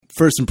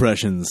First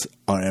impressions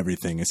are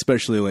everything,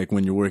 especially like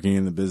when you're working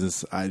in the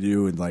business I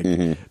do, and like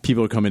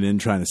people are coming in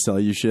trying to sell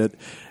you shit,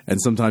 and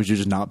sometimes you're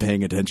just not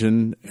paying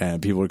attention, and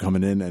people are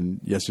coming in. And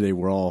yesterday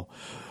we're all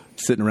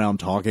sitting around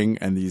talking,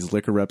 and these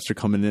liquor reps are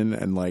coming in,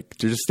 and like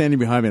they're just standing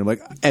behind me. And I'm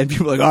like, and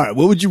people are like, all right,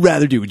 what would you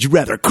rather do? Would you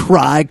rather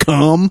cry,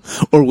 cum,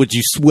 or would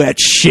you sweat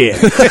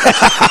shit?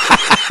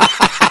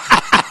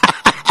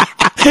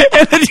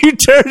 And then you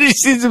turn and you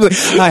see somebody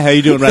like, hi, how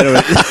you doing? Right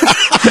over.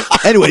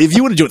 Anyway, if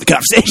you want to join the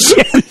conversation,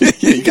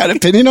 You got an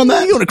opinion on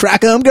that? you want to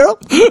crack cum, girl?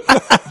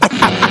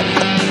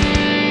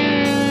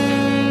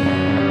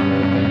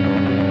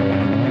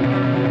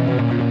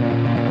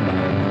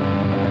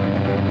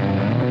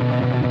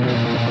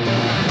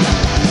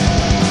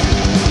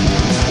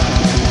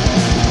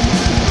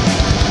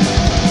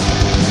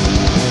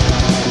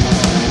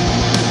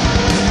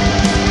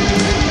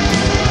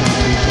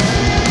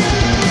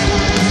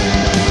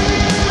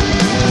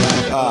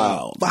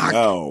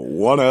 Oh,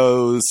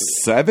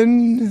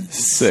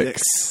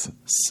 107.6.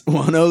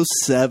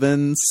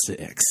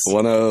 107.6.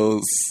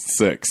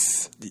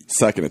 106.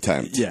 Second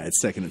attempt. Yeah,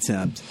 it's second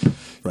attempt.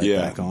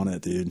 Yeah. Back on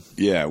it, dude.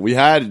 Yeah,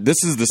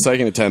 this is the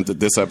second attempt at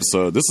this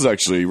episode. This is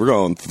actually, we're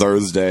going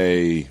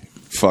Thursday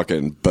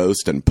fucking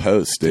boast and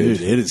post, dude.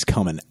 Dude, it is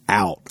coming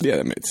out. Yeah,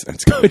 that makes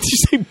sense. Did you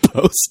say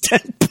post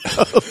and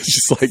post?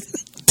 Just like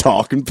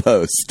talk and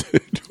post,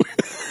 dude.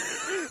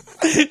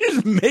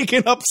 Just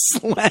making up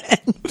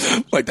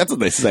slang. Like, that's what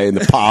they say in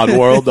the pod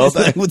world, don't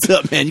they? What's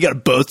up, man? You got to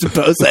boast and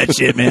post that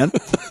shit, man.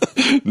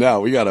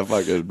 No, we got to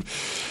fucking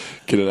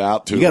get it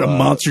out to You got a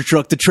monster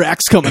truck. The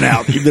track's coming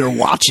out. You better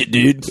watch it,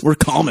 dude. We're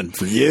coming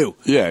for you.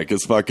 Yeah,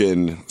 because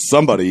fucking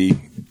somebody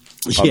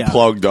Yeah.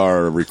 unplugged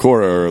our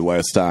recorder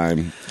last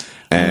time,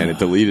 and it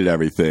deleted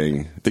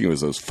everything. I think it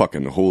was those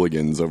fucking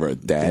hooligans over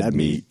at Dad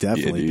Meat.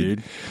 Definitely, Yeah,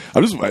 dude.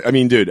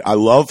 Dude, I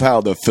love how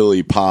the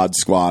Philly pod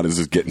squad is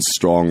just getting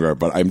stronger,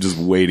 but I'm just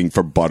waiting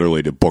for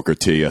Butterly to Booker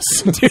T us.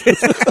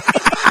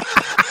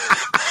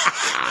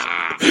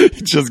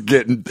 Just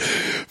getting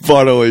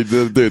Butterly,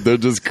 dude, they're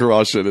just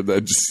crushing, and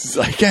then just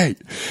like, hey,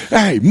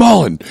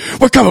 Mullen,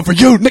 we're coming for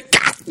you, Nick.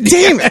 God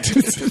damn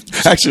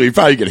it! Actually, you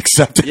probably get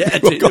accepted. Yeah,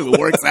 dude, it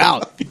works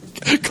out.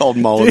 Called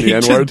Mullen Dude, the you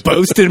N-word. just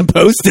boasted and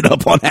posted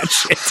up on that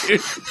shit,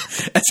 dude.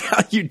 That's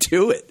how you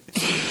do it.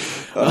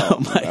 Oh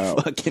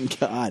my fucking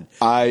God.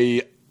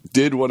 I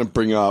did want to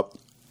bring up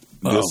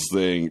this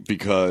thing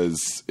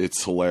because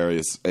it's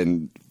hilarious,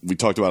 and we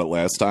talked about it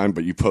last time,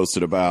 but you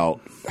posted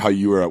about how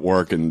you were at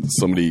work and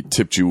somebody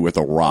tipped you with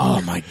a rock.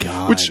 Oh my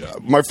God. Which,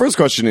 my first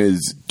question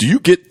is, do you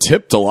get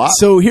tipped a lot?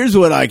 So here's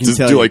what I can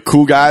tell Do you. like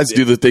cool guys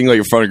do the thing like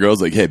in front of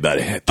girls like, hey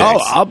buddy,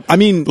 thanks. I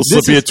mean, They'll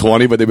slip you a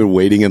 20, but they've been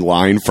waiting in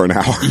line for an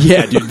hour.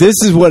 yeah, dude, this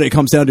is what it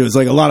comes down to. It's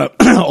like a lot of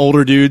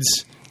older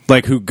dudes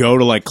like who go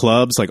to like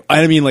clubs, like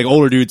I mean like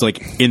older dudes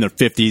like in their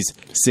 50s,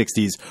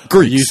 60s.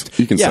 Greeks.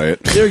 You can say it.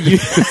 They're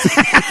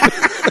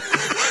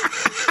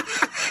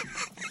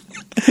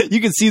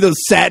You can see those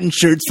satin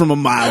shirts from a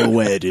mile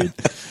away, dude.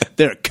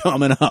 They're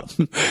coming up.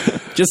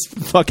 Just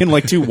fucking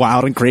like two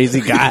wild and crazy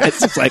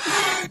guys. It's like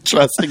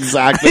Dressed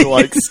exactly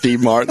like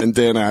Steve Martin and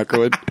Dan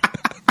Aykroyd.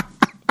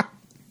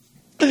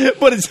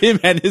 but it's him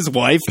and his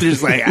wife. They're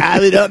just like,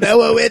 we don't know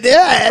what we're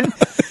doing.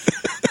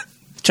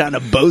 Trying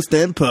to boast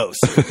and post.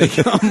 They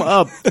come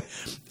up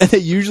and they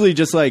usually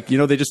just like,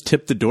 they just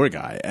tip the door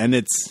guy. And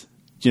it's,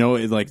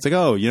 it's like, it's the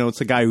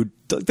guy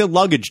the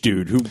luggage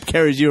dude who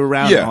carries you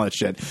around and all that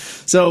shit.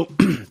 So,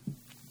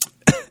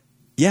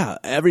 yeah,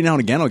 every now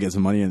and again I'll get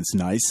some money and it's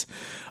nice.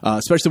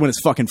 Especially when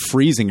it's fucking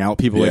freezing out.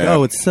 People are like,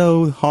 oh, it's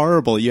so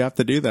horrible. You have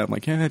to do that. I'm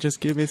like, yeah, just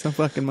give me some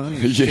fucking money.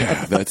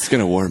 Yeah, that's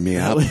going to warm me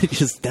up.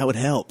 That would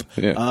help.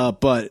 Yeah.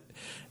 But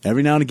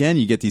every now and again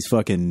you get these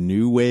fucking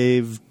new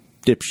wave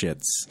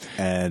dipshits.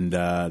 And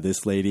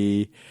this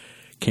lady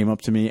came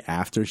up to me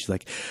after. She's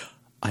like,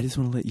 I just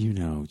want to let you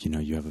know,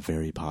 you have a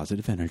very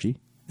positive energy.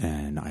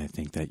 And I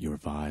think that your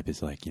vibe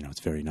is like,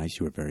 it's very nice.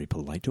 You are very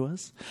polite to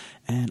us.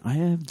 And I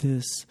have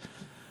this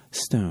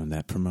stone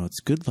that promotes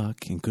good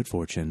luck and good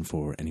fortune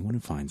for anyone who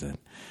finds it.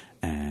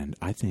 And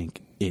I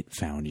think it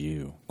found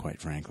you,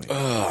 quite frankly.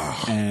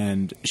 Ugh.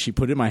 And she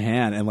put it in my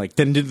hand and like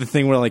then did the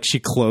thing where like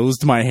she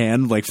closed my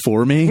hand like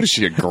for me. What is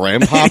she, a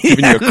grandpa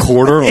giving you a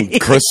quarter on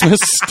Christmas?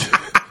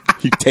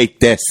 You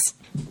take this.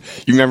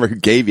 You remember who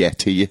gave it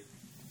to you?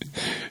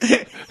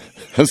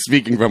 I'm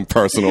speaking from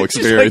personal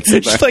experience.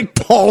 Just like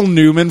Paul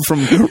Newman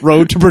from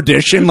Road to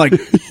Perdition, like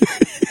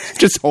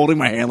just holding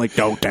my hand like,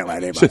 don't tell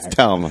anybody. Just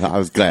tell him I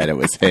was glad it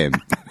was him.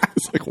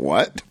 It's like,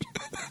 what?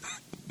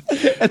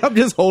 And I'm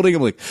just holding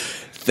him like,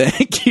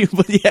 thank you.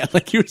 But yeah,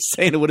 like you were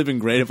saying, it would have been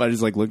great if I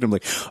just like looked at him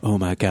like, oh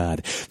my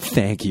God,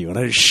 thank you. And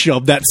I just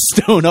shoved that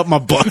stone up my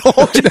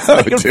butthole.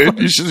 No, dude,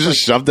 you should have just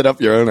shoved it up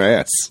your own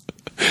ass.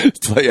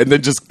 It's like, and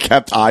then just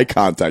kept eye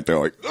contact. They're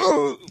like,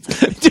 oh.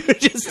 Dude,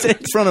 just in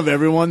front of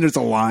everyone, there's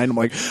a line. I'm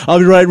like, I'll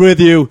be right with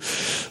you.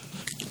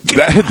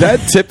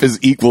 That tip is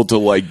equal to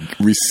like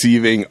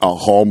receiving a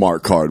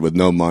Hallmark card with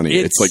no money.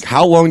 It's like,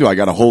 how long do I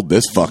got to hold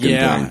this fucking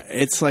thing?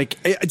 It's like,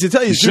 to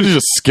tell you, You should have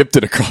just skipped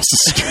it across the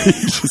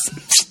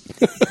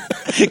street.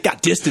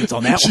 Got distance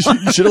on that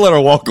one. You should have let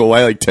her walk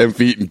away like 10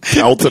 feet and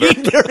pelted her.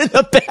 Her in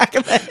the back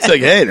of the head. It's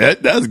like, hey,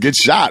 that was a good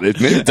shot.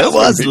 That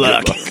was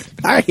luck.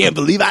 I can't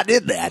believe I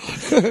did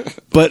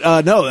that.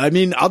 But no, I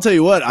mean, I'll tell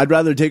you what. I'd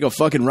rather take a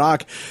fucking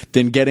rock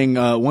than getting.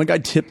 One guy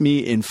tipped me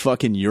in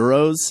fucking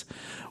euros,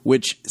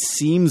 which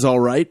seems all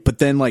right. But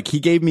then, like, he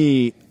gave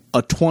me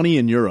a 20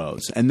 in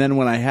euros, and then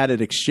when I had it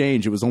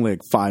exchanged, it was only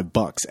like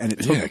 $5, and it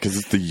took, Yeah, because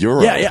it's the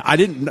euro. yeah, I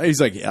didn't know. He's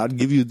like, I'll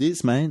give you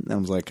this, man. And I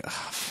was like,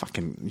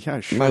 fucking,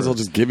 yeah, sure. Might as well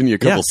just giving you a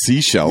couple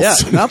seashells. Yeah,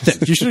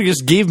 nothing. You should have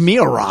just gave me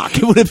a rock.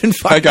 It would have been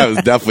fine. That guy was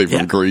definitely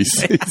from Greece.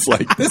 He's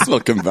like, this will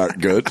convert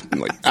good. I'm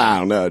like, I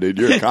don't know, dude.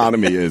 Your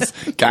economy is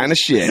kind of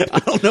shit. I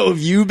don't know if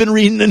you've been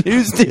reading the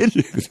news, dude.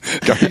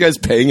 Are you guys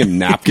paying in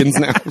napkins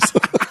now?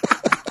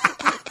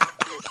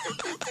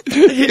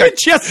 It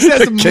just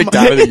says Kicked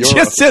out of the it euro.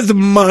 just says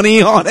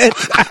money on it.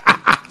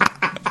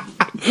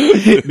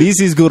 This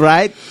is good,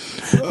 right?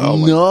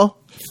 No.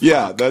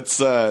 Yeah,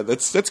 that's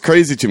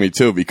crazy to me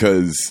too,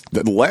 because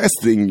the last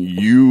thing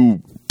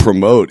you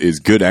promote is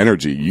good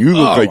energy. You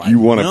look like you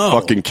want to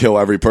fucking kill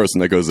every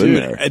person that goes in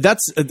there.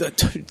 That's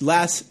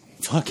last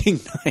fucking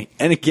night.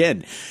 And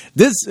again,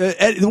 this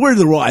we're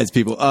the wise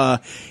people.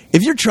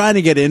 If you're trying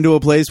to get into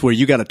a place where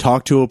you got to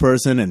talk to a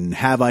person and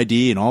have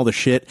ID and all the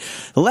shit,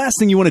 the last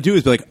thing you want to do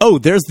is be like, oh,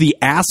 there's the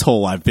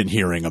asshole I've been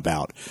hearing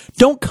about.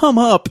 Don't come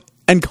up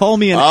and call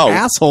me an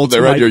asshole.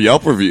 They read your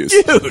Yelp reviews.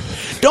 Dude,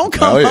 don't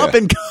come up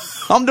and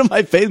come to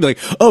my face and be like,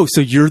 oh,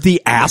 so you're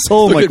the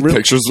asshole? Look like, at really,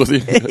 pictures with you.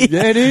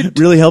 Yeah, dude.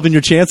 really helping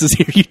your chances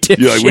here, you dipshit.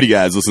 You're like, what do you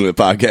guys listen to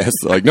the podcast?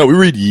 They're like, no, we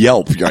read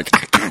Yelp. You're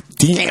like, God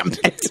damn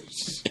it.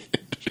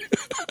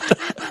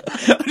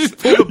 I just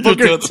pulled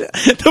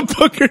the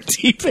Booker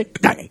T pic.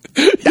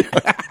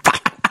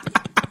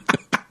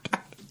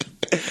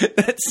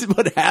 That's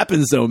what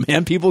happens, though,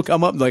 man. People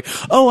come up and like,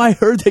 oh, I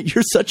heard that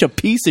you're such a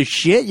piece of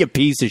shit. You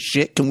piece of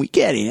shit. Can we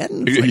get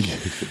in? It's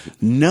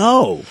like,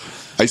 no.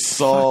 I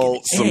saw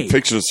some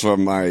pictures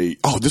from my.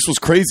 Oh, this was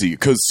crazy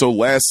because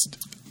last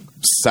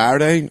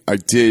Saturday I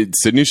did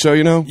Sydney show.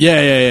 You know?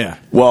 Yeah.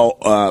 Well,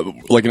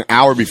 like an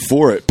hour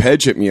before it,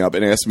 Pedge hit me up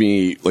and asked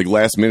me like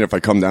last minute if I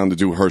come down to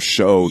do her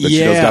show that she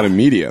does down in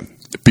media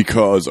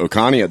because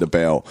Okani had to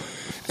bail,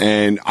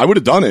 and I would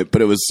have done it,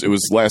 but it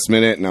was last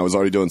minute and I was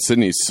already doing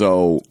Sydney,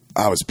 so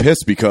I was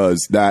pissed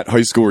because that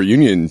high school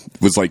reunion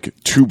was like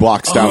 2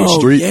 blocks down the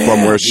street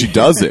from where she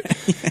does it.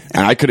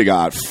 And I could have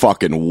got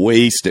fucking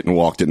wasted and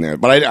walked in there.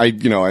 But I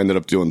ended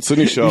up doing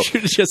Sydney show. You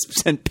should have just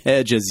sent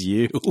Pedge as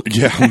you.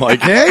 Yeah, I'm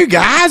like, hey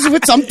guys,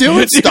 I'm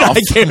doing stuff.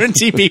 I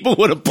guarantee people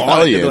would have bought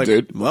Hell it. yeah, Like,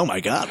 dude. oh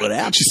my God, what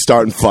happened? She's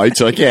starting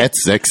fights. You're like, yeah,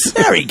 it's 6.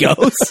 There he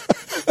goes.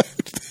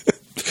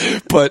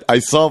 But I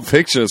saw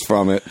pictures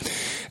from it,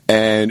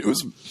 and it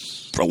was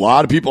a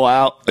lot of people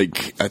out.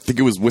 Like, I think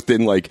it was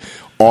within like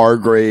our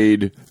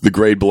grade, the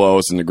grade below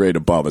us, and the grade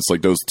above us.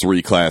 Like those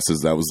 3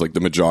 classes, that was like the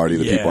majority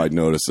of the people I'd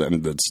noticed,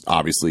 and that's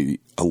obviously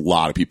a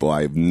lot of people.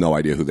 I have no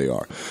idea who they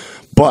are,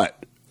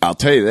 but I'll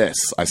tell you this: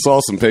 I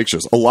saw some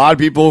pictures. A lot of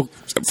people,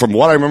 from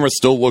what I remember,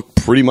 still look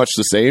pretty much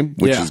the same,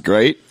 which is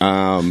great.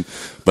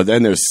 But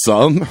then there's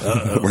some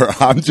where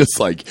I'm just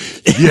like,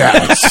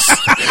 yes.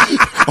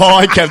 All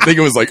I kept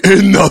thinking was like,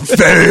 in the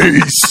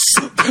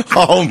face.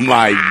 Oh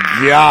my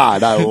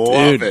God, I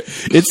love it.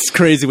 It's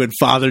crazy when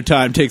Father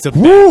Time takes a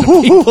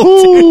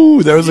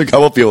There was a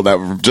couple people that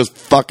were just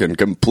fucking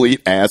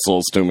complete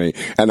assholes to me,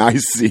 and I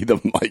see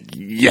them like,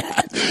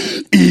 yeah,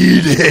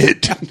 eat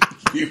it.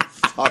 You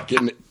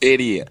fucking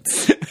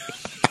idiots.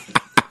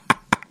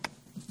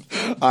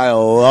 I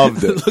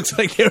loved it. It looks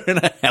like they're in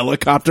a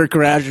helicopter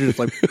crash. It's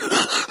like,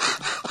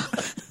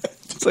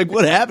 it's like,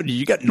 what happened?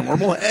 You got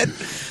normal head?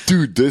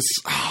 Dude,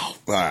 I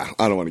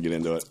don't want to get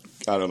into it.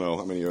 I don't know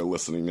how many are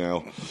listening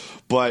now.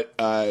 But,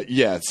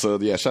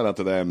 shout out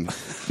to them.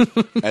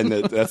 And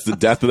that's the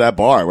death of that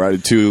bar where I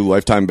had 2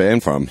 lifetime ban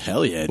from.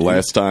 Hell yeah, dude.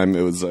 Last time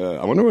it was,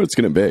 I wonder what it's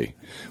going to be.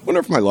 I wonder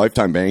if my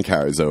lifetime ban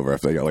carries over,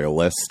 if they got like a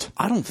list.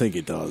 I don't think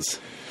it does.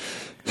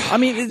 I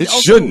mean, it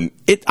shouldn't.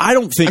 I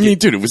don't think. I mean,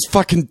 dude, it was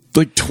fucking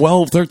like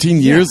 12,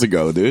 13 years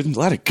ago, dude.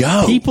 Let it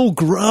go. People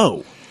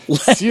grow.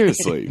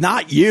 Seriously.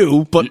 Not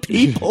you, but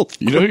people.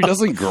 You know who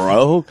doesn't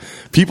grow?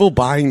 People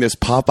buying this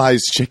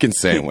Popeye's chicken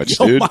sandwich,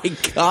 dude. Oh my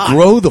God.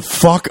 Grow the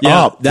fuck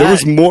up. There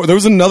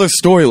was another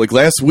story like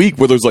last week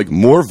where there's like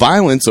more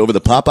violence over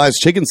the Popeye's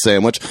chicken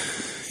sandwich.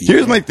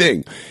 Here's my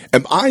thing.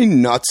 Am I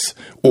nuts,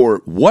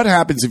 or what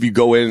happens if you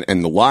go in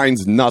and the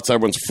line's nuts,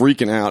 everyone's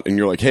freaking out, and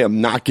you're like, hey,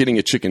 I'm not getting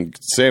a chicken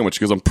sandwich,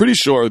 because I'm pretty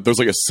sure there's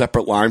like a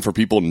separate line for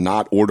people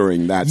not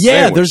ordering that sandwich.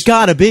 Yeah, there's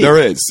got to be. There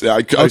is.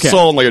 I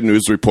saw in like a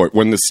news report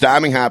when the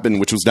stabbing happened,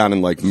 which was down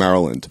in like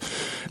Maryland.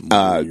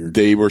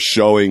 They were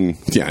showing,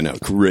 I know,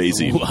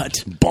 crazy. What?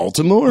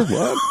 Baltimore?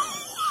 What?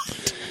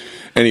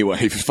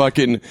 Anyway,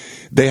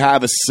 they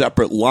have a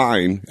separate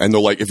line, and they're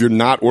like, if you're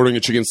not ordering a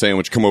chicken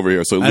sandwich, come over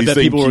here. So at I least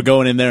bet people were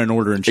going in there and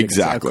ordering chicken.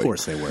 Exactly. Of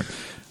course they were.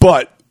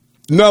 But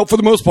no, for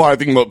the most part, I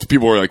think most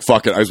people were like,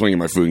 fuck it, I just want to get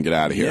my food and get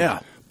out of here. Yeah.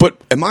 But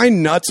am I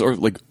nuts? Or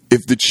like,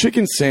 if the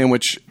chicken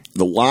sandwich,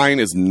 the line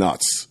is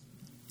nuts,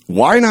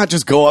 why not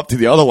just go up to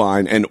the other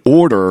line and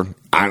order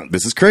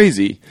This is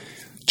crazy.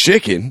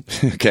 Chicken,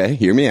 okay,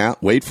 hear me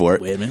out. Wait for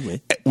it. Wait a minute,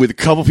 wait. With a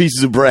couple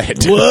pieces of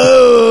bread.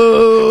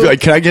 Whoa! Like,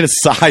 can I get a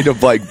side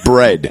of like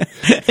bread?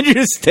 And you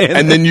just stand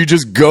And then you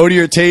just go to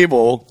your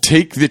table,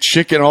 take the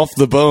chicken off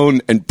the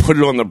bone, and put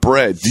it on the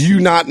bread. Do you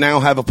not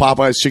now have a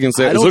Popeye's chicken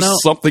sandwich? I don't Is there know.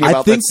 something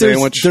about that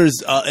sandwich?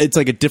 There's it's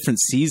like a different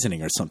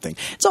seasoning or something.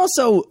 It's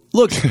also,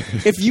 look,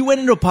 if you went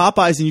into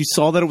Popeyes and you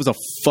saw that it was a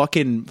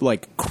fucking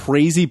like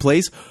crazy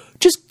place,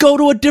 just go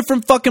to a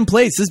different fucking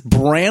place. This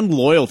brand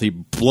loyalty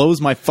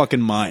blows my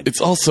fucking mind. It's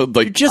also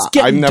like You're just I've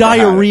getting never had it.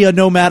 diarrhea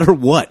no matter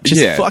what.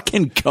 Just Yeah.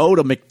 fucking go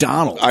to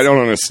McDonald's. I don't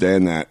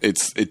understand that.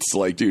 It's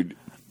like, dude,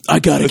 I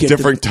gotta a get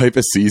different type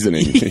of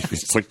seasoning.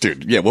 It's like,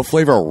 dude, yeah, what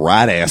flavor of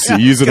rat ass are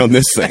you using on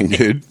this thing,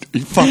 dude? Are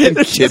you fucking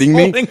Just kidding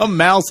me? holding a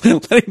mouse,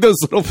 letting those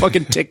little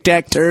fucking Tic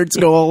Tac turds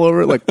go all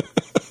over it, like.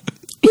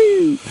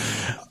 Woo.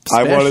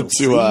 I wanted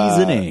Special to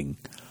seasoning.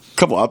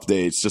 couple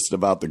updates just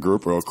about the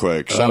group real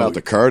quick. Shout out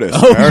to Curtis.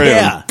 Oh, Marry him.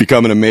 yeah.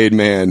 Becoming a made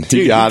man.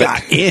 Dude, He got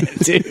it. in,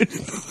 dude.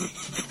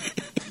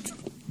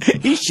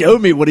 He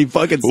showed me what he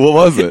fucking. What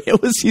was it?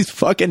 It was these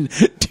fucking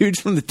dudes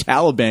from the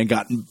Taliban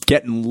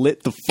getting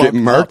lit the fuck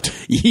Getting murked? up.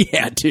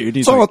 Yeah, dude.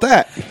 He's What's wrong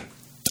like, with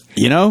that?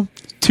 you know,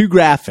 too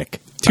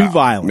graphic, too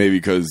violent. Maybe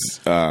because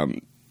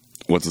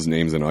what's his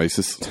name's in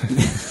ISIS?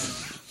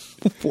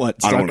 What?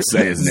 I don't want to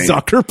say his name.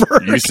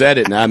 Zuckerberg. You said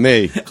it, not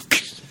me.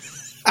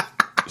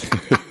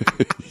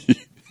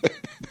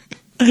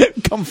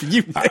 Come for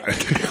you,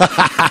 Nick.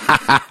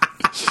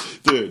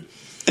 Dude.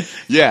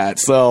 Yeah,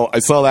 so I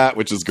saw that,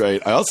 which is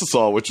great. I also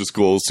saw, which was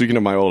cool, speaking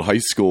of my old high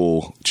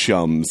school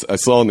chums, I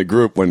saw in the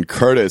group when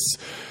Curtis,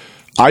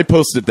 I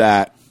posted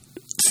that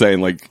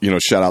saying, like, you know,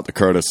 shout out to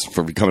Curtis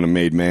for becoming a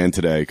made man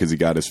today because he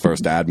got his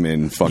first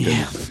admin fucking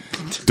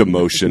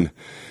demotion.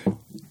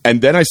 And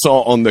then I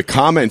saw on the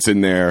comments in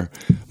there,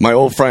 my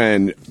old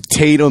friend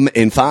Tatum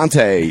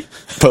Infante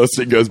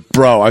posted, goes,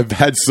 bro, I've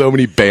had so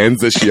many bands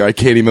this year, I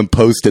can't even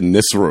post in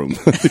this room.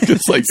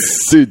 It's like,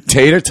 dude,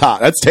 Tater Tot.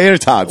 That's Tater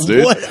Tots,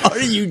 dude. What are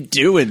you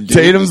doing, dude?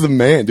 Tatum's the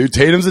man, dude.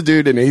 Tatum's a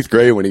dude in 8th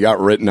grade when he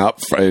got written up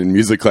in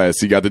music class.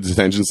 He got the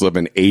detention slip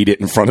and ate it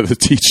in front of the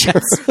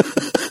teacher.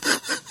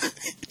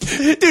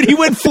 Dude, he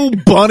went full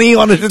bunny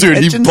on a Dude,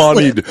 detention he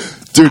bunnied.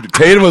 Dude,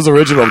 Tatum was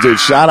original. Dude,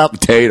 shout out to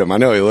Tatum. I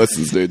know he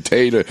listens, dude.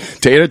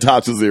 Tater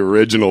Tots was the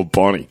original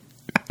bunny.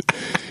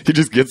 He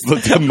just gets the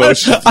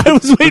demotion. I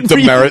was waiting the for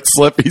you. demerit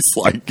slip. He's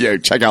like, yeah,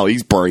 check out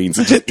these brains.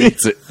 And just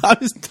eats it. I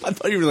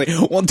thought you were like,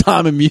 one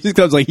time in music,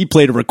 I was like, he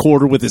played a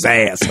recorder with his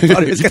ass. I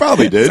thought He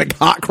probably did. It's like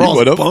hot He cross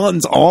would've.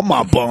 buns on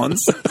my buns.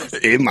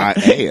 In my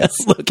ass.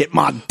 Look at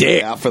my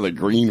dick. Out for the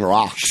green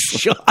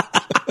rocks.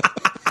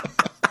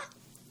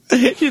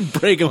 You'd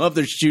break them up.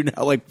 They're shooting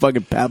out like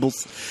fucking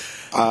pebbles.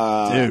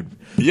 Dude.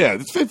 Yeah,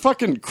 it's been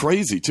fucking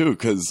crazy too.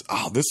 Because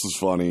this is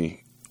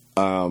funny.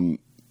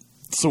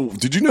 So,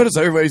 did you notice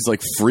everybody's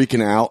like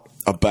freaking out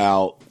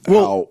about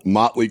how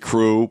Motley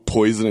Crue,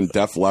 Poison, and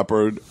Def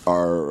Leppard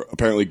are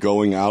apparently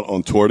going out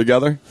on tour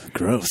together?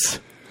 Gross.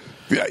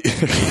 Yeah.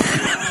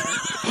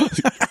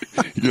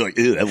 You're like,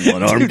 ew, that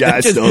one-armed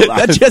guy's That just, still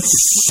alive. that just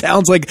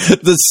sounds like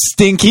the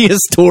stinkiest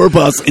tour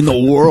bus in the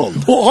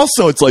world. Well,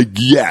 also, it's like,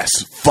 yes,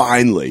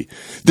 finally,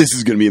 this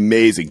is going to be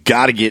amazing.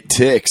 Got to get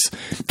ticks.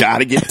 Got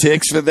to get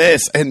ticks for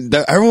this. And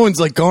everyone's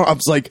like, going. I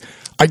was like,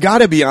 I got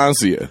to be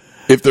honest with you.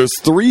 If there's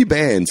 3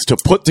 bands to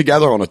put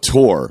together on a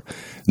tour,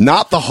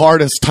 not the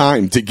hardest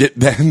time to get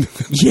them.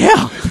 Yeah.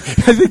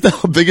 I think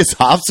the biggest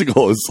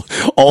obstacle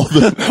is all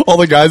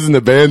the guys in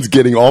the bands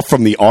getting off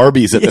from the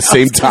Arby's at the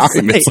same time.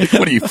 It's like,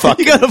 what are you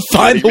fucking? You gotta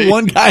find kidding the me?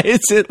 one guy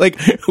that's it like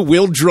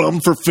will drum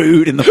for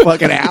food in the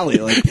fucking alley.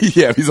 Like,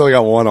 Yeah, he's only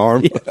got one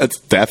arm. That's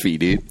Steffi,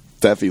 dude.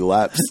 Steffi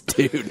Leps.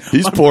 dude.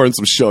 He's pouring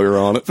some sugar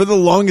on it. For the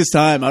longest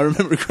time, I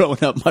remember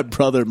growing up, my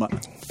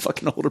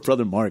fucking older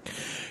brother Mark,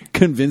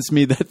 convinced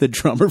me that the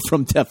drummer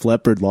from Def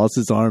Leppard lost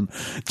his arm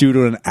due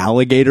to an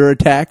alligator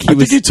attack. I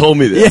think you told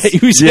me this. Yeah,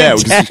 he was Yeah,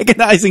 because-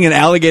 antagonizing an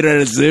alligator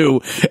at a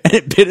zoo, and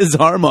it bit his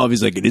arm off.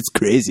 He's like, "It's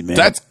crazy, man."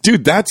 That's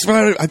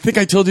what I think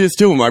I told you this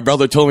too. When my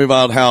brother told me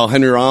about how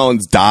Henry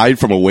Rollins died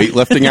from a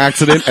weightlifting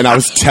accident, and I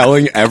was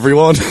telling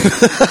everyone.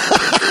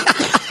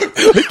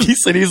 Like he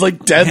said he's like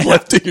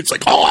deadlifting. It's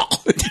like, oh,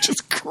 he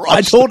just crushed.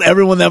 I told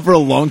everyone that for a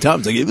long time.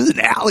 It's like, it was an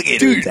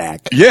alligator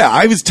attack. Yeah,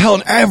 I was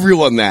telling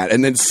everyone that.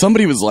 And then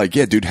somebody was like,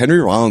 yeah, dude, Henry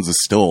Rollins is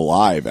still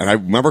alive. And I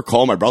remember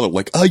calling my brother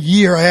like a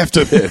year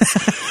after this.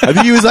 I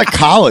think he was at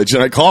college.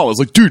 And I called. I was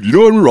like, dude, you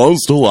know Henry Rollins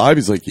is still alive?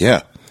 He's like,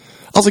 yeah.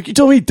 I was like, you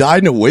told me he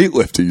died in a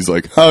weightlifting. He's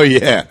like, oh,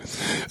 yeah.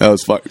 That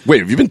was fun. Wait,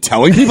 have you been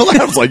telling people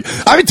that? I was like,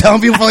 I've been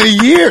telling people for like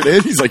a year,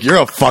 dude. He's like, you're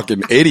a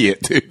fucking idiot,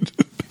 dude.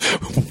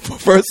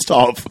 First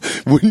off,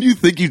 wouldn't you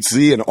think you'd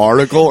see an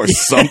article or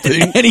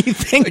something?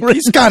 Anything. Like,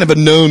 he's kind of a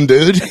known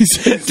dude.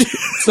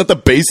 It's not the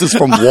basis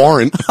from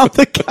Warrant. I'm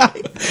the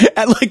guy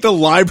at like the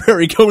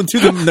library going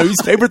through the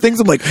newspaper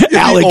things. I'm like,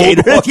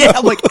 alligator. old one. Yeah,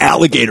 I'm like,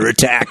 alligator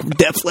attack.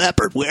 Def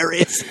Leppard, where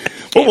is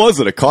it? What was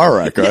it? A car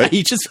wreck, Yeah, right?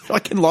 he just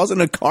fucking lost in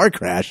a car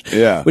crash.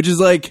 Yeah. Which is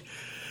like,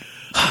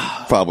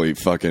 Probably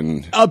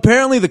fucking.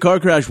 Apparently, the car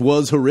crash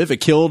was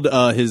horrific. Killed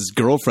his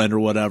girlfriend or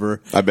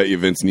whatever. I bet you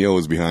Vince Neil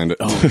was behind it.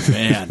 Oh,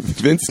 man.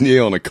 Vince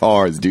Neil and the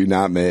cars do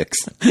not mix.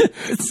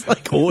 It's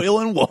like oil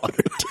and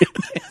water, dude.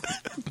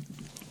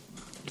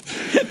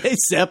 They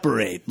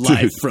separate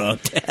life from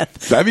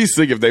death. That'd be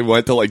sick if they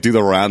went to like do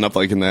the roundup,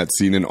 like in that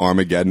scene in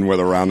Armageddon where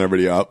they round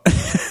everybody up.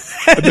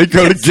 And they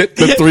go to get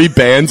the 3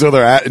 bands where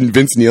they're at, and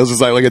Vince Neil's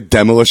just like a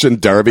demolition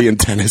derby in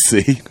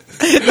Tennessee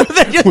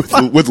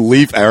with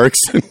Leif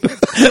Erikson.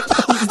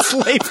 It's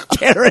Leif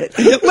Garrett.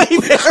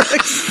 Leif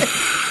Erikson.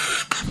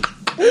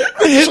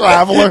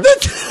 Traveler.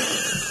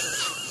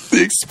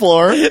 The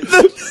Explorer.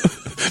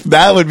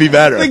 That would be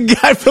better. The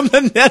guy from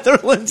the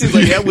Netherlands. He's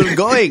like, yeah, we're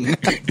going.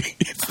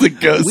 It's the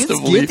ghost Let's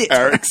of Leif get it.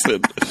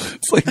 Erikson.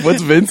 It's like,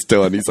 what's Vince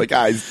doing? He's like,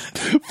 he's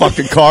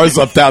fucking cars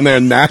up down there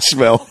in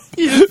Nashville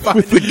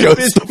with the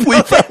ghost of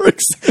Leif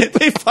Erikson.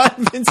 They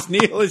find Vince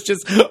Neil is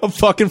just a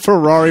fucking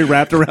Ferrari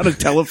wrapped around a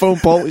telephone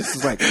pole. He's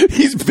just like,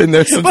 He's been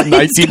there since but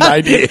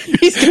 1998.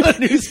 He's got a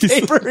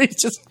newspaper.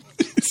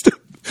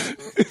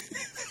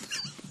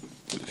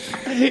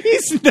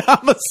 He's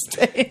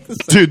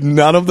namaste. Dude,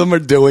 none of them are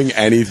doing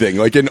anything.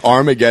 Like in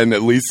Armageddon,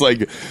 at least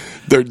like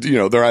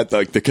they're at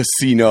like the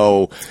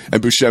casino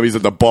and Buscemi's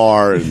at the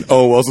bar and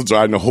Wilson's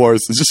riding a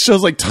horse. It just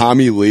shows like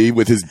Tommy Lee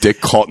with his dick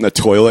caught in the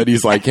toilet.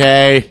 He's like,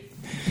 hey,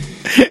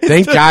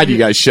 thank God you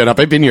guys shut up.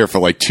 I've been here for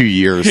like 2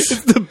 years.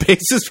 It's the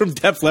bassist from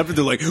Def Leppard.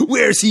 They're like,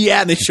 where's he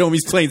at? And they show him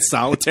he's playing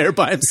solitaire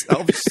by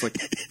himself. He's just like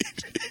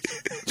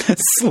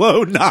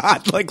slow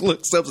nod, like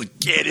looks up, like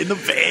get in the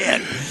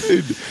van.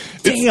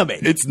 Damn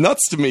it! It's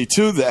nuts to me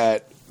too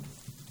that,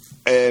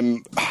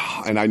 and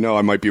I know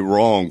I might be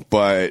wrong,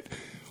 but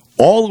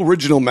all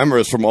original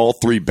members from all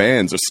 3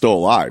 bands are still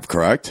alive,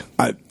 correct?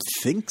 I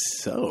think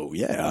so.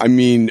 Yeah. I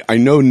mean, I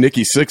know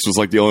Nikki Sixx was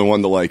like the only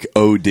one to like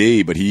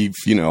OD, but he,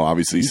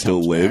 obviously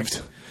still lived.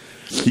 Back.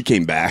 He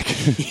came back.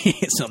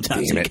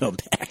 Sometimes Damn they it. come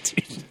back,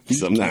 dude.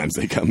 Sometimes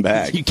they come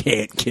back. You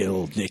can't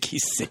kill Nikki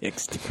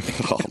Sixx, dude.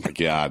 Oh my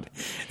God.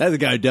 That's the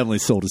guy who definitely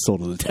sold his soul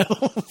to the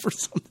devil for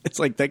something. It's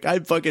like that guy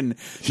fucking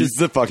He's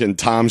the fucking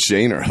Tom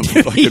Shaner of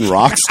fucking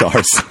rock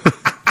stars.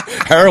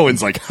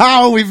 Heroin's like,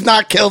 how we've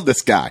not killed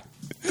this guy.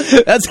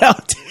 That's how.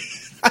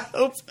 I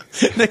hope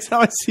next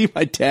time I see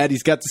my dad,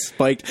 he's got the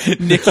spiked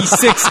Nikki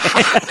Sixx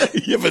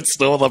hand. Yeah, but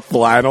still the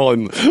flannel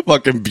and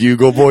fucking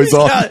bugle boys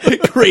on.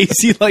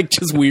 Crazy, like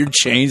just weird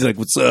change. Like,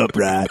 what's up,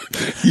 right?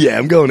 Yeah,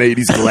 I'm going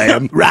 80s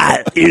glam.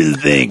 Right. Here's the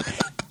thing.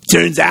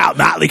 Turns out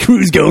Motley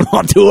Crue's going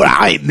on tour.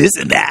 I ain't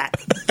missing that.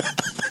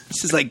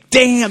 It's just like,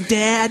 damn,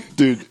 Dad.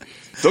 Dude,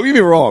 don't get me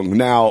wrong.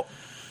 Now,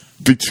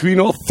 between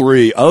all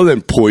 3, other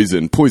than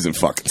Poison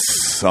fucking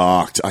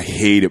sucked. I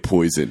hated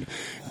Poison.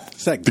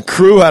 The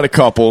Crew had a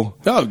couple.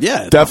 Oh,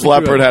 yeah. Def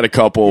Leppard had a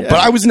couple. Yeah. But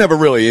I was never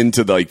really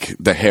into, like,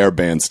 the hair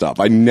band stuff.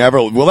 That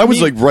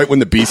was, like, right when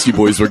the Beastie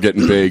Boys were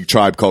getting big,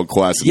 Tribe Called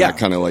Quest, and that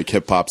kind of, like,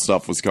 hip-hop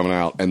stuff was coming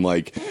out. And,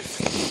 like,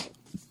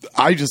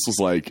 I just was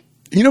like,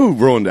 who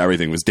ruined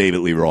everything was David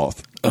Lee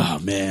Roth. Oh,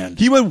 man.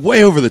 He went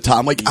way over the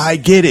top. Like, I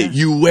get it.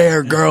 You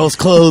wear girls'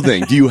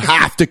 clothing. Do you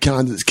have to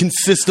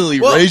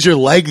consistently raise your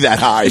leg that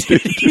high?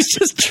 He's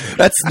just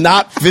That's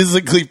not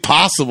physically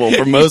possible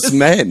for most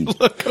men.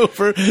 Look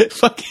over.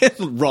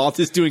 Fucking Roth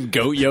is doing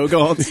goat yoga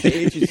on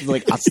stage. He's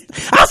like, I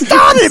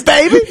started,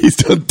 baby. He's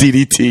doing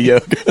DDT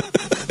yoga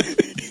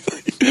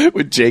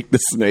with Jake the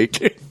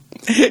Snake.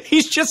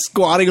 He's just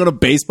squatting on a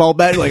baseball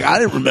bat. Like, I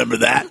didn't remember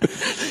that.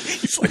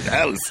 He's like,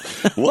 that was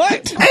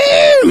what?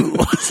 Ew!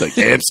 It's like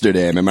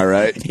Amsterdam, am I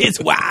right? It's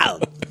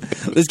wild.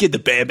 Let's get the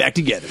band back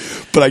together.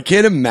 But I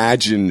can't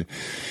imagine.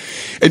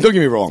 And don't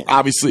get me wrong,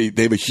 obviously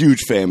they have a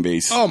huge fan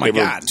base. Oh my They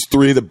were God.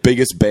 3 of the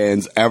biggest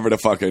bands ever to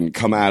fucking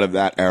come out of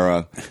that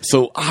era.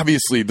 So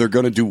obviously they're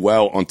going to do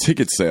well on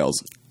ticket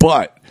sales.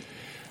 But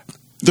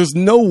there's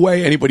no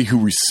way anybody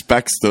who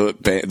respects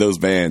those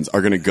bands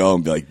are going to go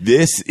and be like,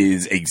 this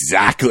is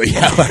exactly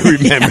how I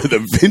remember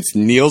them. Vince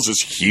Neil's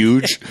just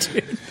huge.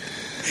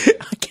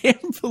 I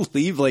can't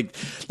believe, like,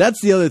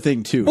 that's the other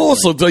thing, too.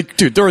 Also, like,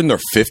 dude, they're in their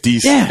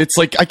 50s. Yeah. It's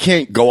like, I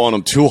can't go on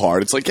them too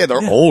hard. It's like, yeah,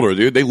 they're older,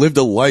 dude. They lived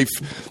a life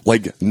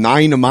like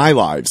 9 of my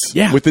lives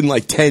within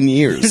like 10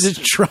 years. They're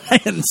just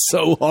trying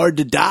so hard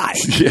to die.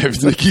 Yeah,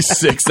 it's like he's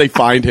 6. They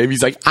find him.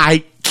 He's like,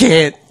 I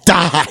can't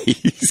die.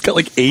 He's got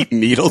like 8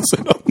 needles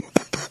in him.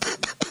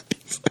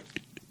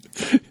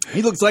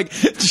 He looks like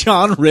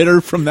John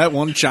Ritter from that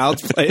one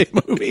Child's Play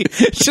movie.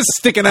 Just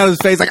sticking out his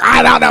face like,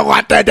 I don't know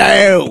what to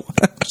do.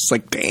 Just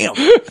like, damn.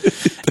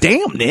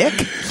 Damn, Nick.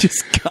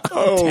 Just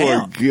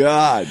My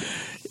God.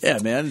 Yeah,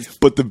 man.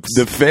 But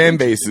the fan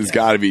base has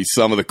got to be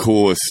some of the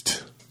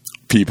coolest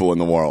people in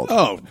the world.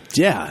 Oh,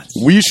 yeah.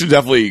 We should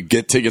definitely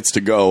get tickets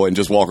to go and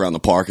just walk around the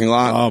parking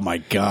lot. Oh, my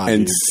God.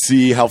 And dude.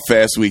 see how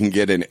fast we can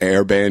get an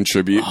Airband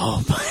tribute.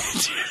 Oh, my.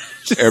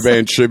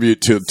 Airband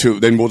tribute to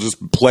then we'll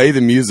just play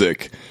the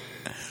music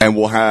and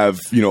we'll have,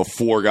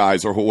 4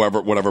 guys or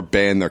whatever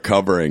band they're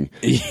covering,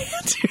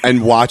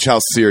 and watch how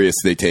serious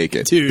they take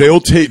it. Dude.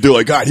 They're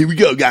like, all right, here we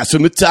go, guys,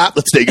 from the top,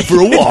 let's take it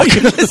for a walk.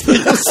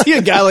 You'll see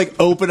a guy like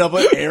open up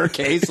an air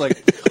case,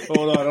 like,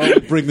 hold on, I'll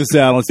bring this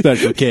out on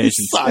special occasions.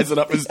 Sizing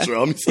up his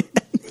drums.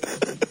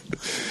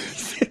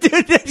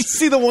 Dude, did you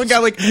see the one guy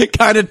like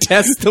kind of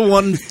test the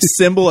one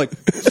cymbal, like,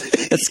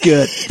 that's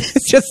good.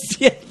 It's just,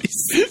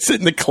 he's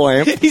Sitting the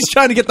clamp. He's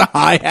trying to get the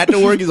hi-hat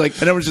to work. He's like,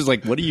 and everyone's just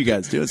like, what are you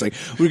guys doing? It's like,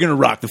 we're going to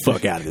rock the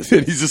fuck out of this.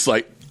 And he's just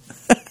like,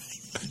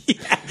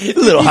 a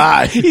little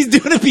high. He's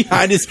doing it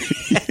behind his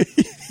head.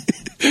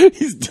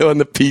 He's doing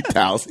the Pete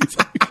Towels. He's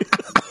like,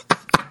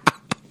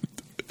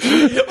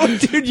 Oh,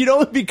 dude,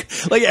 it'd be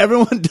like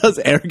everyone does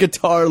air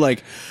guitar,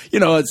 like,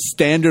 at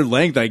standard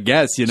length, I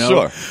guess,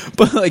 Sure.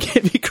 But like,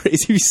 it'd be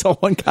crazy if you saw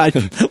one guy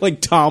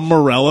like Tom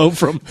Morello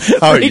from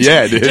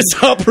yeah, dude.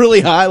 just up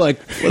really high,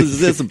 like, what is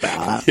this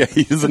about? yeah,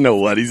 he doesn't know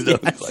what he's doing.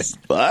 Yes. He's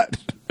like, what?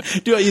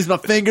 Do I use my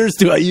fingers?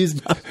 Do I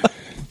use my...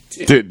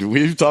 Dude,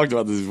 we've talked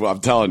about this before.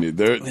 I'm telling you,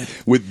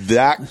 with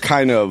that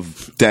kind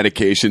of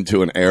dedication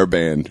to an air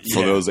band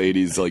for those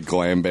 80s like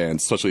glam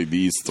bands, especially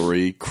these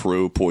 3,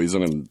 Crew,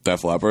 Poison, and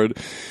Def Leppard,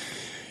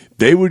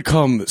 they would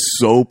come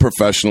so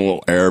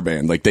professional air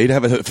band. Like, they'd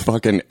have a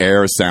fucking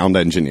air sound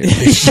engineer.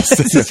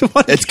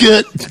 It's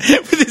good.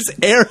 With his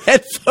air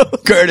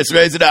headphones. Curtis,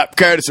 raise it up.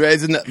 Curtis,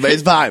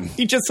 raise volume.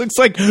 He just looks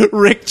like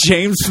Rick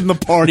James from the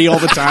Party All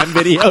the Time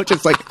video.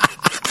 Just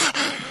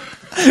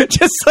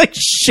like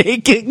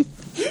shaking.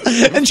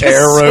 And just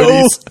air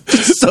roadies.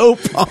 So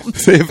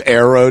pumped. They have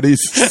air roadies.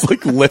 Just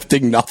like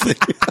lifting nothing.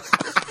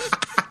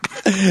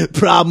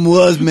 Problem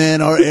was,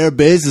 man, our air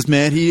bassist,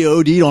 man, he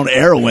OD'd on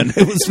heroin.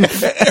 It was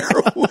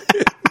heroin.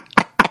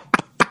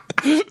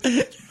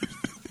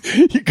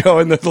 You go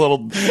in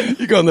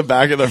the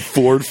back of their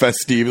Ford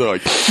Festive. They're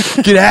like,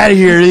 "Get out of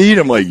here, dude!"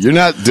 I'm like, "You're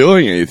not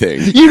doing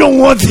anything. You don't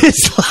want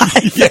this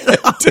life." Yeah,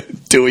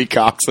 Dewey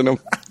Cox in them.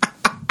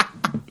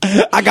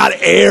 I got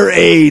air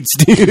AIDS,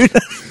 dude.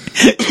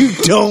 You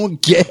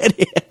don't get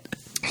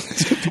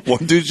it.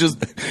 One dude's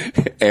just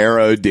air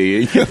OD.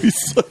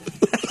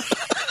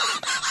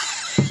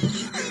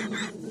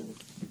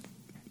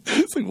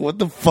 It's like, what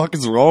the fuck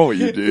is wrong with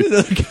you, dude?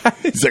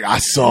 He's like, I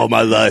saw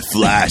my life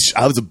flash.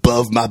 I was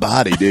above my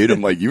body, dude. I'm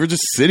like, you were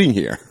just sitting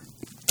here.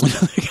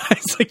 The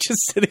guy's like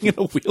just sitting in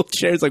a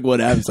wheelchair. It's like, what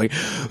happens? Like,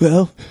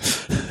 well,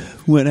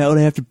 went out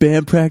after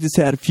band practice,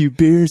 had a few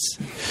beers,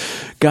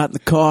 got in the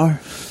car.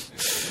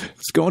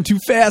 It's going too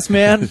fast,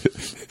 man.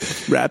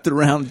 Wrapped it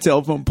around the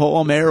telephone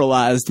pole. I'm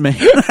aerolized, man.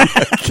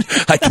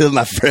 I killed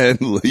my friend,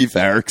 Leif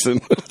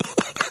Erikson.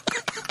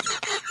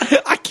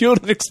 I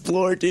killed an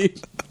explorer, dude.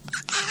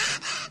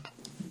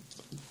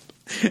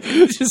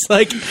 It's just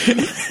like,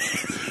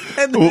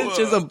 and then it's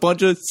just a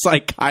bunch of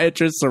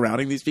psychiatrists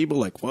surrounding these people.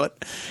 Like,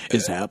 what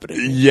is happening?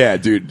 Yeah,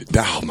 dude.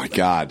 Oh my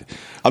god,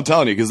 I'm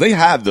telling you, because they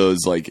have those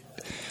like,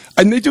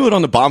 and they do it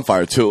on the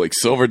Bonfire too. Like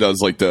Silver does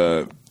like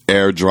the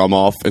air drum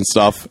off and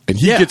stuff, and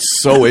he gets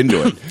so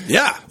into it.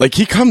 Yeah, like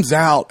he comes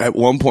out at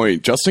one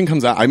point. Justin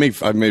comes out. I made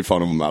fun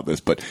of him about this,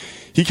 but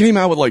he came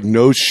out with like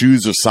no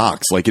shoes or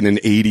socks, like in an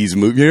 '80s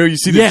movie. You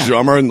see the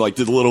drummer and like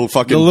the little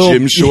fucking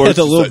gym shorts,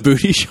 the little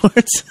booty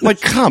shorts. Like,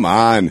 come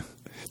on.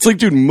 It's like,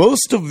 dude,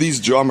 most of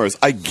these drummers,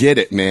 I get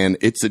it, man.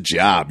 It's a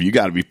job. You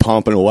got to be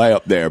pumping away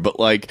up there, but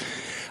like,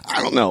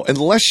 I don't know.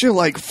 Unless you're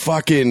like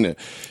fucking,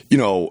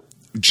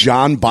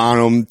 John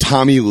Bonham,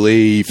 Tommy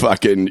Lee,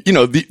 fucking,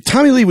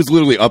 Tommy Lee was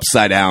literally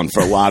upside down for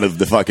a lot of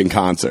the fucking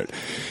concert.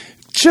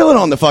 Chilling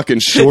on the fucking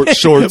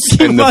shorts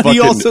and the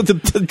fucking... Also, the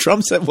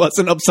drum set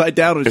wasn't upside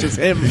down. It was just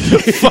him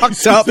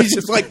fucked up. He's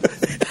just like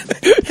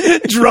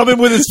drumming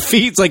with his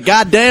feet. It's like,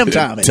 goddamn,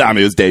 Tommy.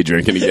 Tommy was day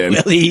drinking again.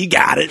 Well, he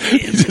got it.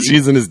 He's just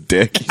using his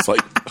dick. He's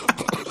like...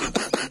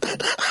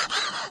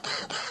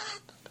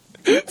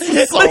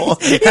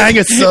 hang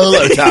a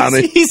solo,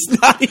 Tommy. He's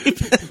not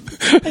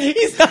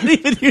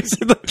even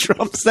using the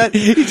drum set.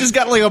 He just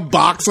got like a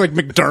box like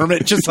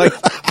McDermott, just like...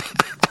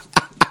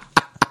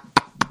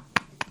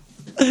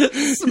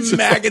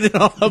 smacking it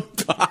on a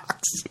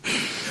box.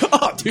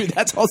 Oh, dude,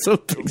 that's also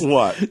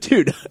what,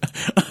 dude.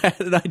 I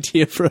had an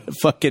idea for a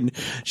fucking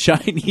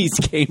Chinese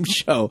game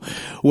show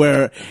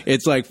where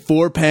it's like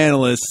 4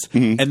 panelists,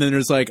 and then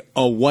there's like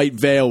a white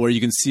veil where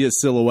you can see a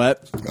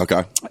silhouette.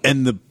 Okay,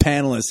 and the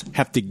panelists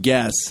have to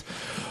guess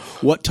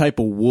what type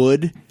of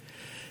wood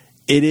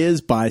it is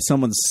by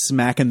someone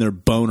smacking their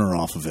boner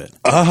off of it.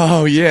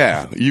 Oh,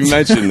 yeah. You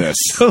mentioned this.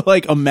 So,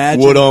 like,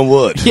 imagine... wood on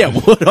wood. Yeah,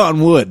 wood on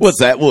wood. What's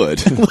that wood?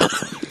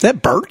 Is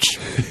that birch?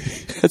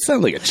 That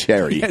sounds like a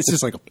cherry. Yeah, it's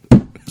just like...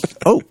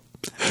 Oh,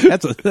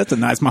 that's a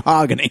nice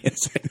mahogany.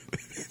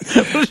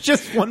 It's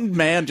just one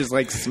man just,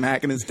 like,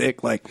 smacking his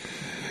dick, like...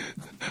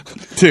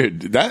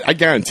 Dude, I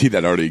guarantee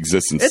that already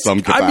exists in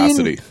some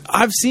capacity. I mean,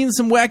 I've seen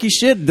some wacky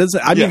shit.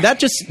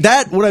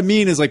 What I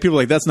mean is like people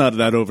are like, that's not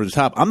that over the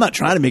top. I'm not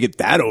trying to make it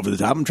that over the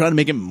top. I'm trying to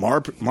make it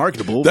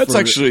marketable. That's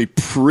actually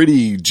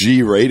pretty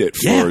G-rated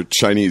for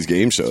Chinese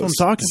game shows. That's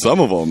what I'm talking Some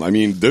of them. I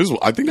mean,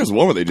 I think there's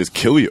one where they just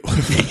kill you.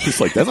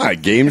 It's like, that's not a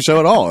game show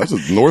at all. That's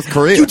just North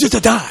Korea. You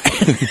just die.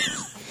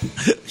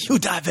 You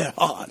die very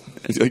hard.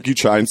 Like you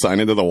try and sign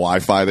into the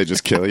Wi-Fi, they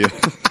just kill you.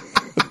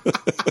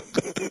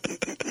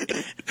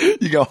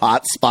 You go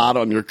hotspot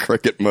on your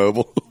Cricket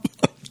Mobile.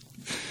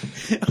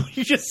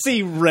 You just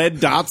see red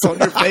dots on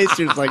your face.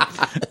 You're just like,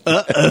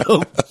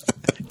 uh-oh.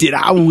 Did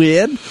I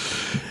win?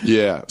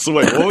 Yeah. So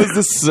wait, what was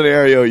the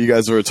scenario you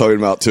guys were talking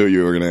about too?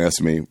 You were going to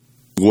ask me,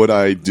 would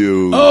I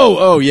do...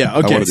 Oh, yeah.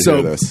 Okay, I wanted to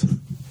hear this.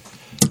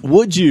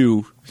 Would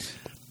you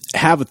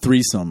have a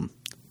threesome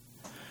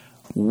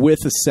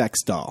with a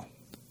sex doll?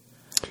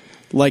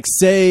 Like,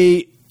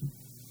 say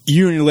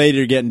you and your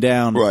lady are getting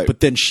down, right, but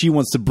then she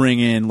wants to bring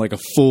in like a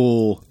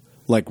full,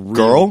 like,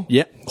 girl?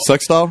 Yeah.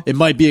 Sex doll? It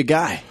might be a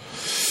guy.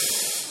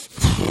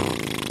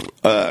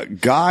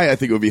 Guy, I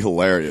think it would be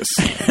hilarious.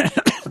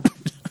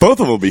 Both of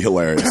them would be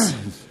hilarious.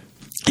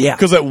 Yeah.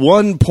 Because at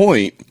one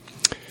point,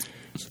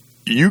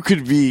 you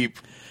could be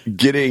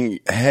getting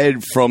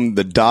head from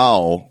the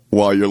doll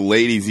while your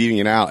lady's eating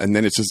it out, and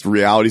then it's just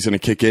reality's going to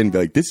kick in and be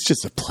like, this is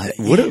just a play.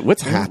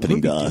 What's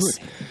happening to us?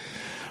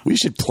 We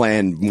should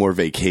plan more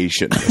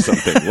vacation or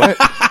something. What?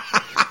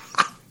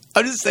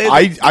 I'm just saying.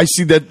 I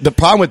see that the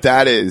problem with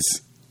that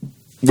is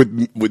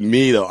with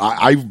me though.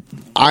 I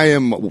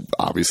am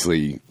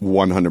obviously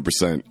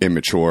 100%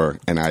 immature,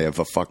 and I have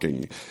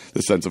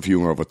the sense of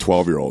humor of a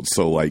 12-year-old.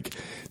 So like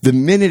the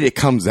minute it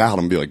comes out,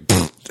 I'm gonna be like,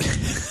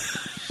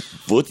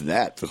 what's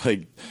that? But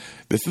like,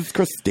 this is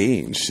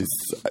Christine.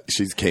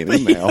 She's came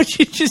in the mail.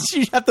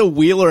 You have to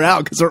wheel her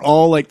out because they're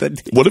all like the.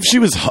 What if she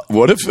was?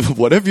 What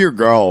if your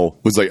girl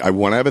was like, I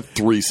want to have a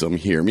threesome.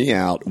 Hear me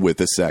out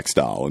with a sex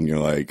doll, and you're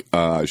like,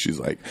 she's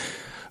like,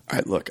 all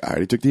right, look, I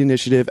already took the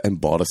initiative and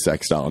bought a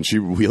sex doll, and she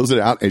wheels it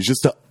out, and it's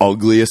just the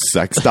ugliest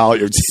sex doll.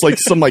 You're just like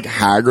some like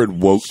haggard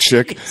woke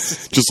chick,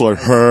 just like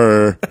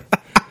her.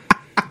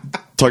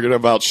 Talking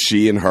about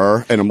she and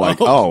her, and I'm like,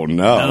 oh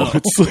no.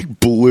 It's like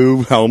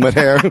blue helmet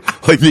hair,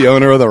 like the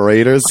owner of the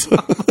Raiders.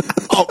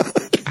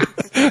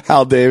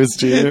 Al Davis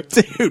Jr.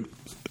 Dude.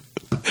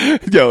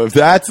 Yo, if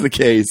that's the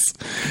case,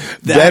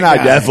 then I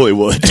definitely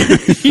would.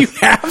 You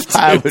have to.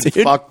 I would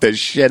fuck the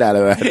shit out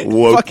of that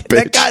woke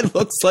bitch.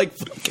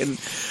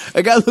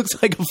 That guy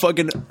looks like a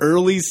fucking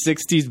early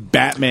 60s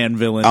Batman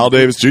villain. Al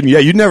Davis Jr. Yeah,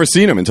 you'd never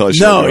seen him until I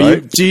showed you,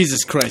 right?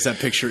 Jesus Christ, that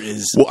picture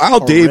is Well, Al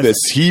horrific. Davis,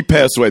 he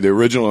passed away, the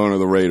original owner of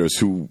the Raiders,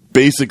 who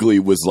basically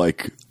was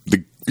like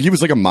he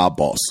was like a mob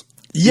boss.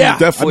 Yeah,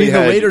 definitely. the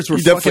Raiders were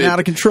fucking out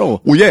of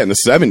control. Well, yeah, in the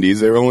 70s,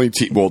 they were only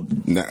team. Well,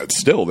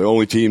 still, the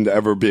only team to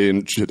ever be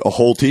in a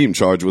whole team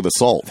charged with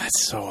assault.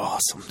 That's so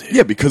awesome, dude.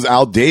 Yeah, because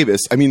Al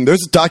Davis. I mean,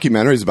 there's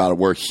documentaries about it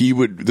where he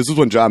would. This is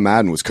when John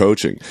Madden was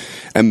coaching,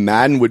 and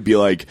Madden would be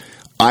like,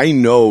 "I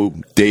know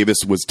Davis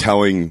was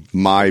telling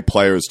my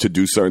players to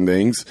do certain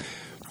things,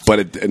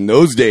 but in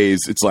those days,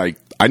 it's like."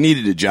 I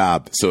needed a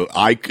job, so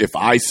if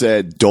I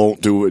said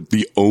don't do it,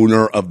 the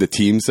owner of the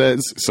team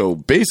says. So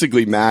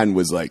basically, Madden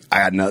was like, I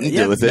had nothing to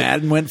do with it.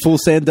 Madden went full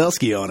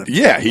Sandusky on it.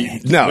 Yeah, he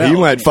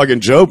went fucking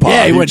Joe Pop.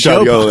 Yeah, he went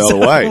Joe go Pop. the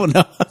other way. Oh,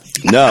 no.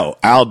 No,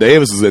 Al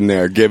Davis was in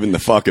there giving the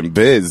fucking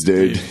biz,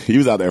 dude. He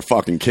was out there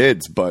fucking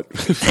kids, but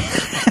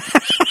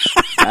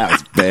that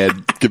was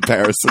bad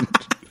comparison.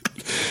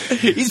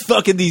 He's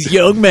fucking these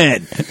young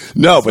men.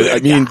 No, but I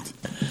mean,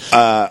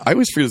 I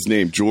always forget his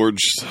name, George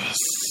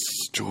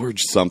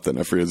something.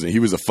 I forget his name. He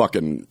was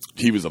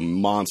a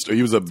monster.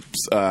 He was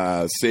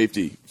a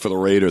safety for the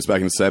Raiders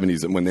back in the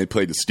 70s. And when they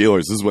played the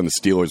Steelers, this is when the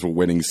Steelers were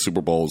winning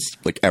Super Bowls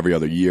like every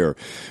other year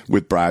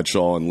with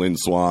Bradshaw and Lynn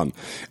Swann.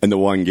 And the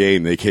one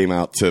game they came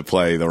out to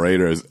play the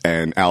Raiders,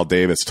 and Al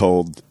Davis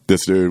told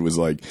this dude was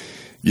like,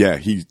 yeah,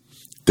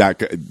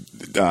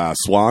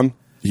 Swann,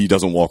 he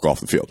doesn't walk off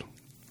the field.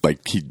 Like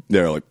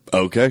they're like,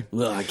 okay.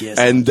 Well, I guess.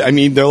 And I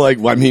mean, they're like,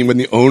 well, I mean, when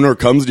the owner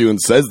comes to you and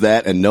says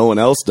that, and no one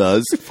else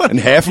does, and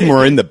half of them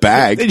are in the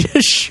bag. They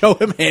just show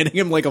him handing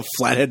him like a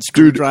flathead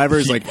screwdriver.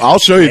 He's like, I'll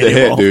show you the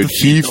hit, dude.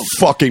 He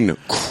fucking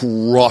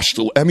crushed.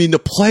 I mean, the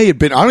play had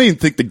been. I don't even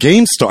think the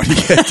game started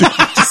yet. Dude.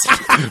 Just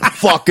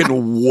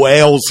fucking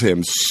wails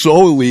him.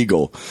 So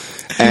illegal.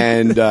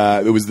 And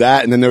it was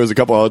that, and then there was a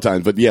couple other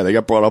times, but yeah, they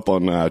got brought up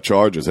on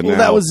charges. And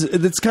now,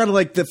 it's kind of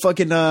like the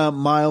fucking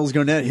Miles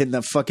Garnett hitting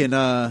that fucking.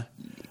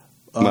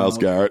 Miles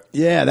Garrett.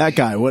 Yeah, that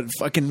guy. What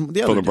fucking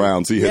the other for the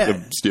Browns? He hit Yeah.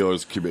 the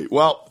Steelers QB.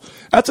 Well,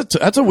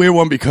 that's a weird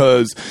one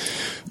because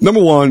number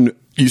one,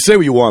 you say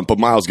what you want, but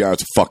Miles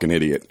Garrett's a fucking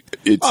idiot.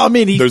 I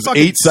mean, he there's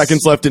fucking 8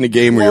 seconds left in the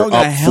game where you're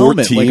Flung a up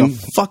helmet 14. like a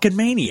fucking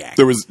maniac.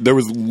 There's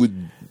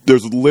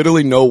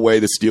literally no way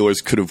the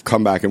Steelers could have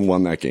come back and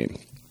won that game.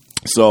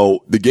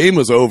 So the game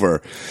was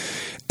over,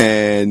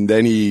 and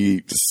then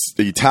he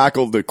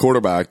tackled the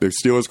quarterback, the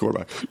Steelers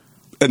quarterback,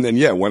 and then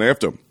went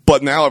after him.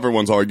 But now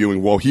everyone's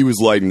arguing, well, he was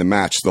lighting the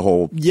match the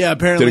whole. Yeah,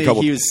 apparently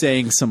he was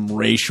saying some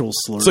racial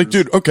slurs. It's like,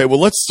 dude, okay, well,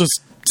 let's just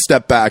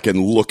step back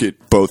and look at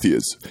both of you.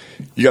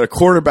 You got a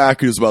quarterback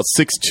who's about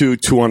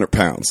 6'2", 200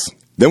 pounds.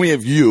 Then we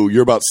have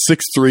you're about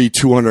 6'3",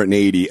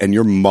 280, and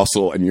you're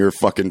muscle, and you're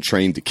fucking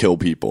trained to kill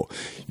people.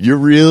 You're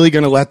really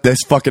going to let this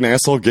fucking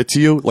asshole get to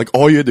you? Like,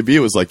 all you had to be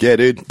was like, yeah,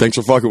 dude, thanks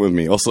for fucking with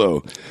me.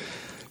 Also,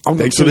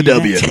 thanks for the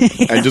W,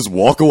 and just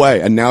walk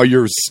away. And now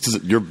you're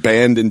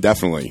banned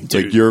indefinitely.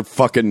 Dude.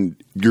 Like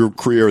your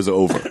career is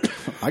over.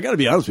 I got to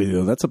be honest with you,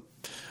 though. That's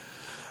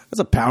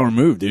a power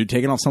move, dude.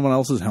 Taking off someone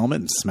else's helmet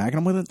and smacking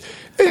them with it.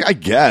 I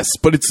guess,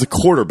 but it's the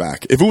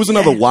quarterback. If it was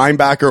another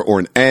linebacker or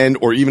an end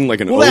or even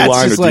like an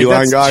O-line or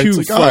D-line guy, it's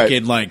like,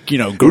 fucking it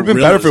would have been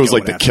better if it was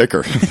like the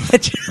kicker.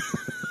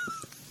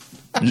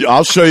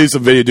 I'll show you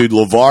some video, dude.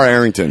 LeVar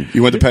Arrington. He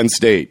went to Penn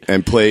State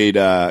and played.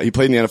 He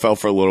played in the NFL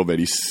for a little bit.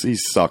 He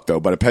sucked though.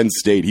 But at Penn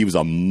State, he was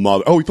a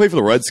mother. Oh, he played for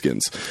the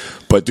Redskins.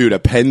 But dude,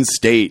 at Penn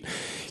State,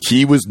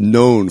 he was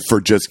known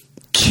for just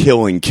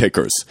killing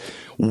kickers.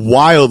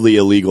 Wildly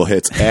illegal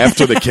hits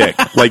after the kick.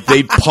 Like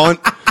they'd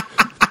punt.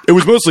 It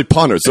was mostly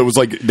punters. So it was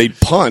like they'd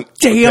punt.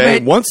 Damn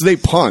it. Once they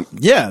punt,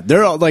 yeah,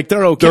 they're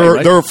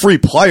okay. They're a free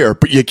player,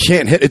 but you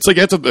can't hit. It's like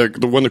after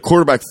when the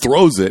quarterback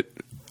throws it.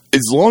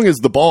 As long as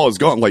the ball is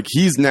gone, like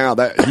he's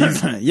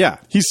yeah,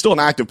 he's still an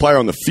active player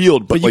on the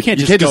field, but you like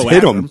can't you just can't just go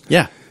hit after him.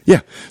 Yeah,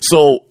 yeah.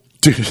 So,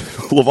 dude,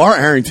 LeVar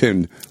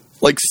Arrington,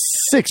 like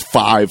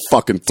 6'5",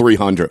 fucking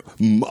 300,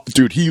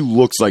 dude. He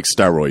looks like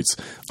steroids.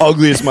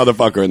 Ugliest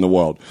motherfucker in the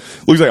world.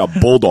 Looks like a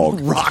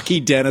bulldog. Rocky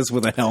Dennis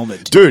with a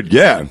helmet, dude.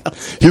 Yeah,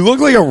 he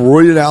looked like a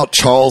roided out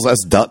Charles S.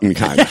 Dutton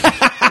kind of.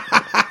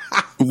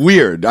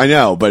 Weird, I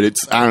know, but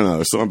I don't know,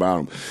 there's something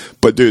about him.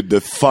 But dude, the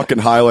fucking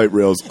highlight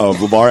reels of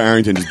LeVar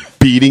Arrington just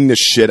beating the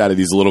shit out of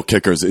these little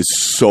kickers is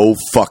so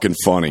fucking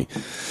funny.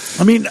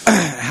 I mean,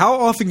 how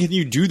often can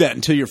you do that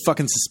until you're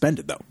fucking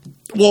suspended, though?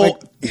 Well,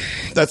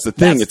 that's the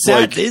thing.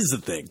 That is the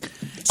thing.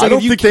 I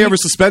don't think they ever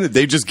suspended.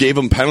 They just gave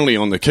him penalty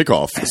on the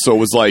kickoff. So it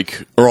was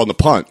like, or on the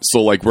punt.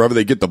 So like wherever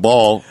they get the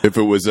ball, if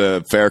it was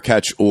a fair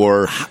catch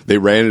or they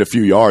ran it a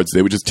few yards,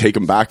 they would just take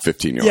him back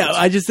 15 yards. Yeah,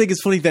 I just think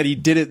it's funny that he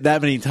did it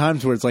that many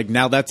times where it's like,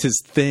 now that's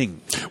his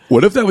thing.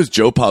 What if that was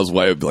Joe Pa's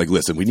way of like,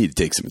 listen, we need to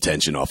take some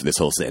attention off of this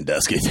whole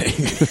Sandusky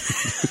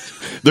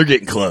thing. They're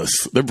getting close.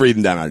 They're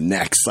breathing down our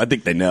necks. I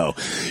think they know.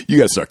 You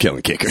got to start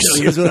killing kickers.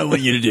 So here's what I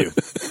want you to do.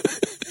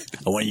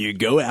 I want you to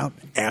go out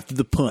after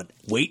the punt.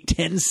 Wait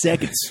 10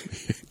 seconds.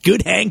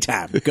 Good hang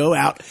time. Go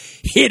out,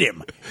 hit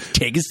him,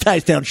 take his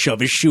tights down,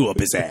 shove his shoe up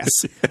his ass.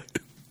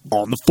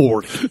 On the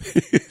 40.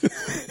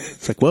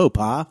 It's like, whoa,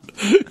 Pa.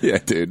 Yeah,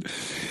 dude.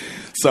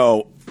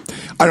 So,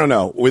 I don't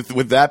know.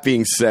 With that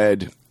being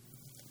said,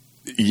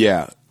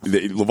 yeah,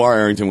 LeVar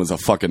Arrington was a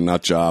fucking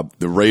nut job.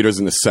 The Raiders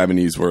in the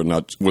 70s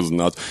was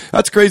nuts.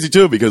 That's crazy,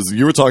 too, because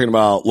you were talking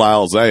about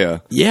Lyle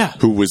Zaya. Yeah.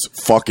 Who was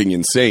fucking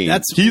insane.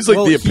 He's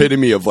like the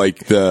epitome of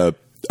like the...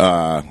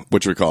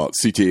 what you call it?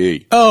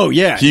 CTE. Oh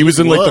yeah, he was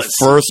in like the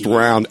first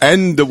round,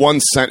 and the one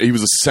he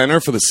was a center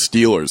for the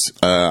Steelers.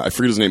 I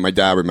forget his name. My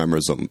dad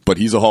remembers him, but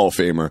he's a Hall of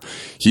Famer.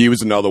 He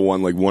was another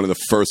one, like one of the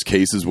first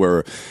cases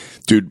where,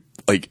 dude,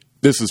 like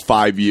this is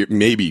 5 years,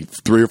 maybe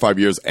 3 or 5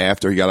 years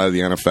after he got out of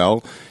the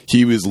NFL.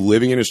 He was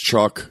living in his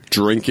truck,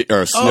 drinking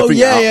or sniffing. Oh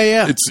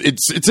yeah.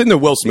 It's in the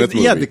Will Smith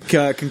movie. Yeah,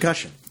 the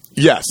concussion.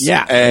 Yes.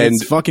 Yeah, and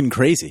it's fucking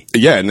crazy.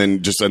 Yeah, and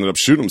then just ended up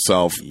shooting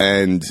himself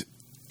and.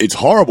 It's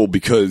horrible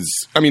because,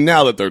 I mean,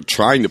 now that they're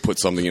trying to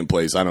put something in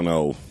place, I don't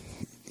know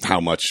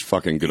how much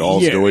fucking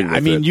Goodall's doing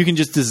with it. You can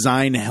just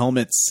design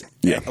helmets.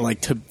 Yeah.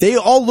 They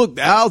all look,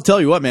 I'll tell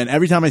you what, man,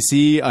 every time I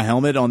see a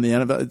helmet on the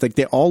NFL, like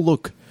they all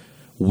look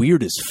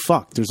weird as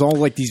fuck. There's all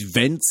like these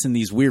vents and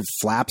these weird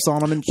flaps on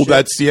them and shit.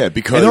 Well,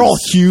 because... And they're all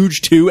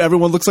huge, too.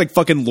 Everyone looks like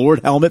fucking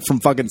Lord Helmet from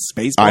fucking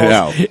Spaceballs. I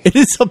know. It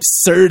is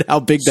absurd how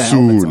big the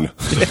helmets are.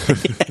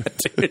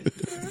 Yeah, dude.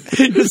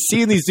 Just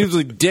seeing these dudes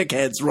like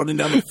dickheads running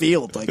down the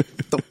field. Like,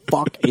 what the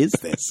fuck is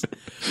this?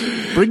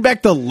 Bring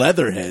back the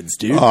Leatherheads,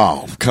 dude.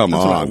 Oh, come on.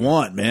 That's what I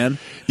want, man.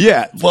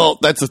 Yeah, well,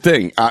 that's the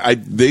thing.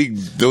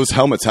 Those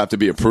helmets have to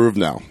be approved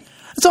now.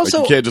 It's also...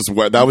 Like, you can't just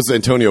wear... That was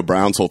Antonio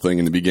Brown's whole thing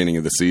in the beginning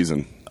of the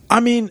season. I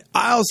mean,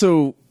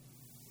 do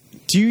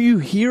you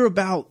hear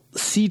about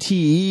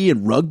CTE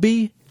and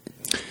rugby?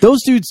 Those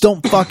dudes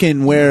don't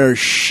fucking wear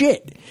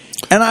shit.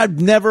 And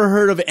I've never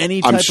heard of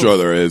any type I'm sure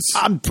there is.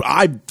 I don't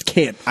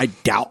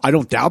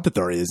doubt that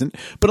there isn't.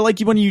 But like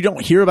when you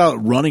don't hear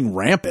about running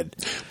rampant.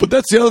 But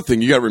that's the other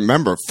thing you got to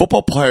remember.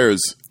 Football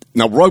players,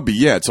 now rugby,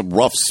 yeah, it's a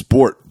rough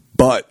sport.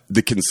 But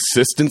the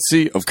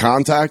consistency of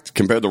contact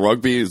compared to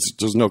rugby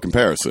there's no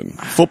comparison.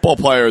 Football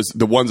players,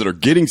 the ones that are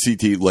getting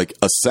CT, like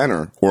a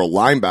center or a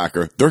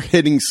linebacker, they're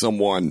hitting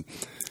someone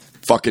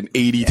fucking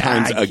 80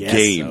 times a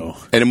game. So.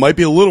 And it might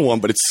be a little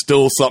one, but it's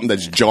still something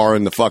that's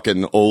jarring the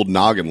fucking old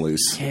noggin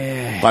loose.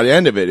 Yeah. By the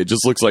end of it, it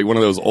just looks like one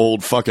of those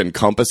old fucking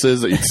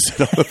compasses that you sit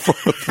on the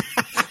front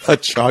of a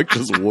truck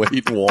just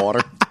weighing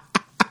water.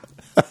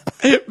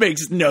 It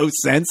makes no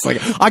sense.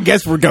 Like, I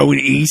guess we're going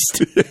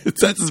east.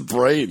 That's his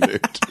brain,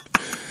 dude.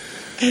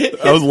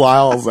 That was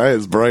Lyle's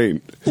his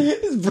brain.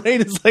 His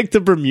brain is like the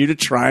Bermuda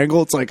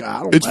Triangle. It's like, I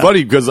don't know. It's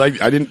funny because I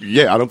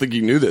don't think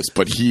you knew this,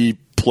 but he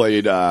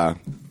played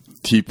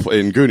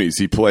in Goonies.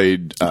 He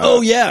played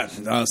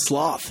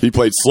Sloth. He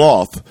played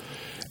Sloth,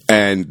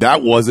 and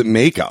that wasn't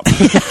makeup.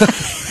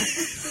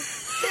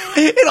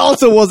 It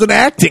also wasn't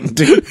acting,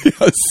 dude.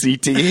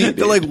 CTE.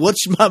 They're like,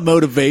 what's my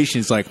motivation?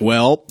 He's like,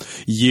 well,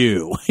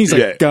 you. He's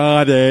like,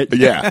 got it.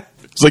 Yeah.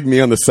 It's like me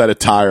on the set of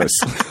Tires.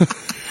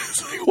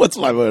 What's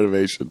my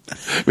motivation?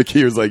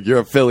 McKee was like, "You're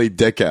a Philly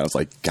dickhead." I was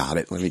like, "Got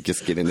it. Let me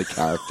just get into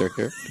character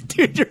here."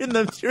 Dude,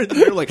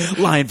 you're like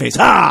lion face.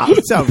 Sound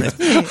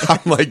it. I'm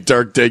like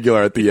Dirk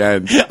Diggler at the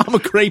end. I'm a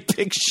great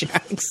big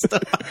Shaq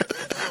star.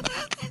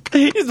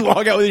 You just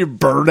walk out with your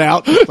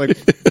burnout. Like,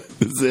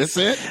 Is this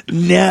it?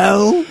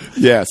 no.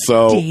 Yeah.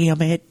 So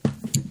Damn it.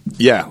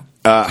 yeah.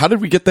 How did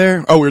we get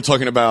there? Oh, we were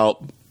talking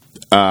about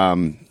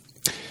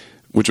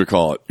what you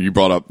call it. You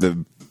brought up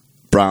the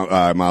Brown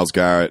Myles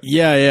Garrett.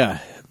 Yeah.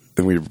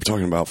 And we were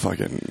talking about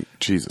fucking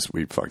Jesus.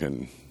 We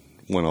fucking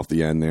went off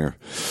the end there.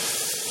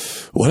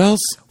 What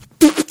else?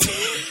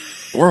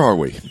 Where are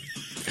we?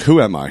 Who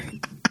am I?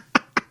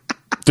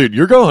 Dude,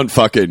 you're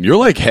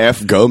like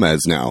half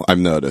Gomez now, I've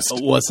noticed.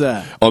 What's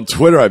that? On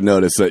Twitter, I've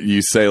noticed that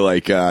you say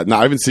like, I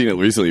haven't seen it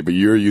recently, but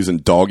you're using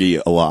doggy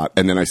a lot.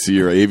 And then I see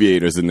your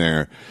aviators in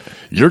there.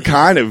 You're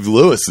kind of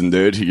Lewison,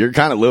 dude. You're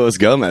kind of Lewis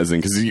Gomez.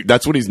 Because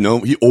that's what he's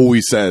known. He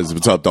always says,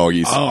 "What's up,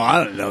 doggies?" Oh,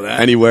 I didn't know that.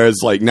 And he wears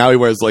now he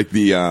wears like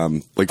the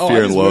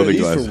Fear and Loathing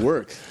glasses. for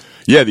work.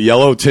 Yeah, the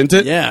yellow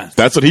tinted. Yeah.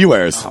 That's what he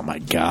wears. Oh, my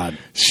God.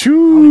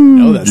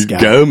 Shoo. know this guy.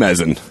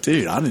 Gomezing.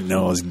 Dude, I didn't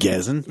know I was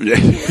guessing. Yeah.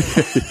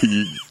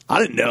 I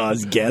didn't know I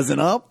was guessing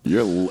up.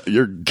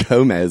 You're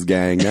Gomez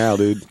gang now,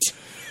 dude.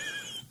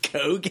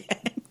 Go gang.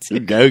 You're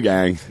Go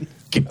gang.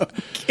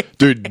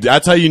 Dude,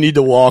 that's how you need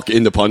to walk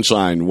into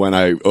Punchline when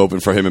I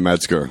open for him and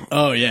Metzger.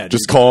 Oh, yeah.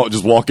 Just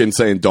walk in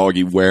saying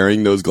doggy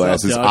wearing those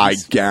glasses. I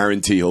doggies?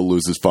 guarantee he'll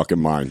lose his fucking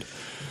mind.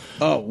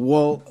 Oh,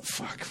 well,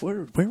 fuck.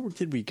 Where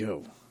did we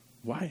go?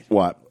 Why?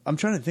 What? I'm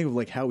trying to think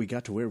of how we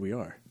got to where we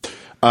are.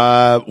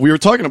 We were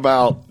talking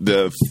about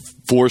the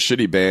 3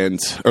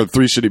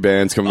 shitty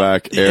bands come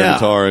back, Air yeah.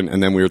 Guitar,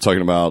 and then we were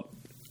talking about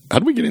how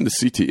did we get into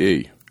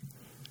CTE?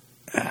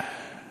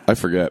 I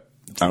forget.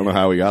 I don't know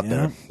how we got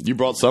there. You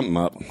brought something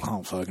up. I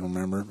don't fucking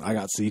remember. I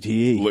got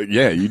CTE.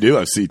 Yeah, you do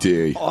have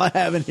CTE. All I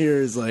have in here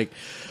is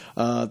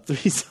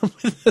threesome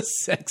with a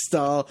sex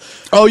doll.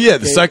 Oh yeah,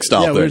 the sex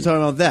doll. Yeah, thing. we were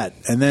talking about that,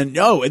 and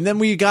then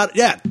we got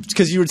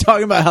because you were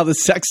talking about how the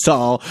sex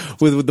doll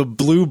with the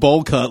blue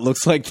bowl cut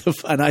looks like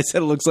and I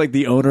said it looks like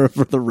the owner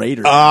for the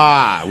Raiders.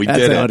 We That's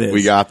did how it. it is.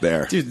 We got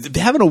there. Dude,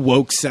 having a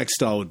woke sex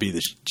doll would be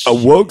A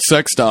woke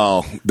sex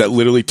doll that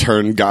literally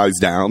turned guys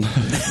down.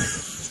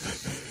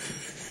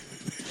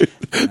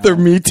 They're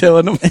me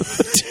tooing them.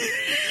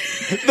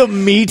 the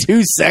Me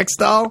Too sex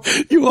doll.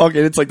 You walk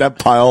in, it's like that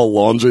pile of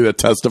laundry that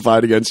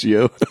testified against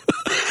you.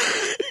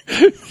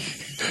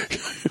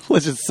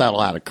 Let's just settle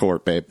out of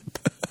court, babe.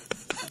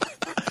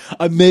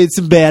 I made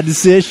some bad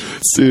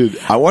decisions. Dude,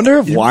 I wonder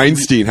if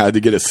Weinstein had to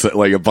get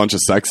a bunch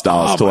of sex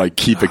dolls to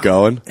keep it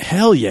going.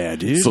 Hell yeah,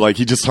 dude. So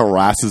he just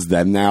harasses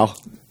them now.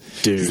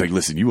 Dude. He's like,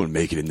 listen, you want to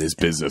make it in this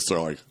business.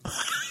 They're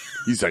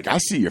he's like, I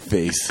see your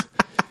face.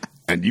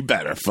 And you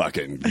better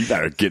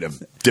get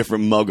a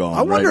different mug on.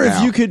 I wonder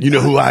if you could. You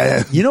know who I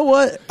am. You know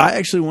what? I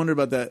actually wonder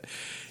about that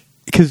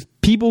because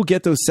people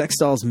get those sex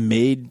dolls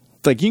made.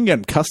 You can get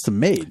them custom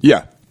made.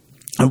 Yeah.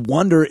 I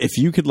wonder if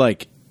you could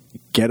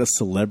get a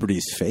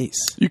celebrity's face.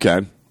 You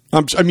can.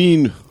 I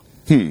mean,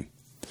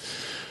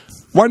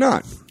 why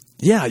not?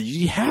 Yeah,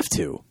 you have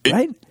to,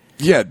 right?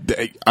 Yeah,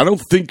 I don't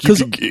think you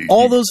Because could.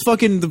 all those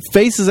fucking the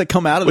faces that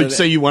come out of it.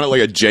 Say you want it like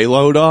a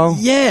J-Lo doll?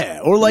 Yeah,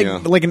 or like Yeah.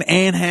 an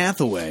Anne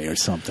Hathaway or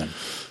something.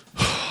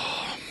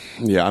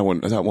 Yeah,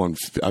 that one.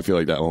 I feel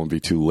like that one would be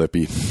too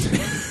lippy.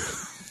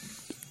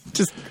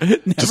 Just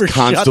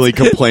constantly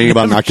complaining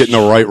about not getting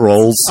the right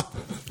roles.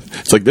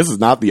 It's like, this is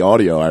not the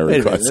audio I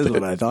Wait a minute, this requested. is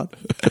what I thought.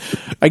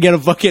 I get a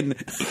fucking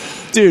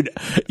dude.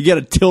 You get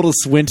a Tilda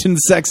Swinton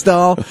sex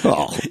doll.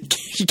 Oh.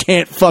 You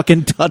can't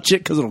fucking touch it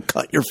because it'll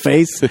cut your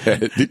face.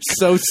 It's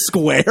so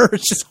square.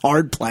 It's just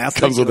hard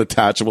plastic. Comes with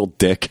attachable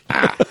dick.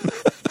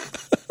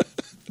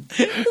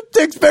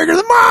 Dick's bigger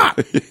than mine.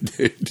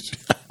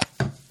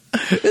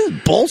 This is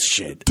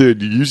bullshit.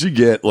 Dude, you usually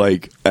get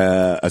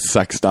a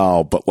sex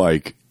doll, but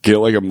get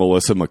a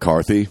Melissa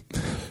McCarthy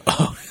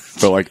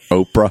for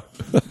Oprah.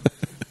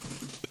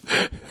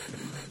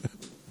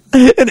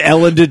 An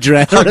Ellen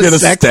DeGeneres. I'll get a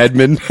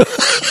Stedman.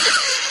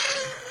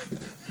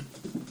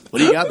 What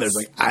do you got there?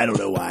 It's I don't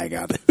know why I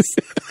got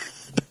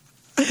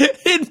this.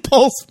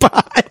 Impulse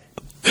buy.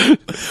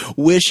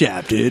 Wish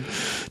app, dude.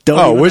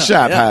 Wish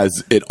app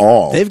has it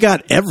all. They've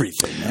got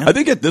everything, man. I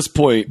think at this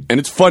point, and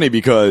it's funny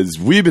because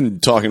we've been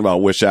talking about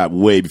Wish app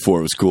way before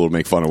it was cool to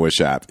make fun of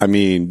Wish app. I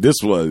mean, this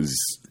was,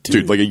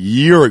 dude a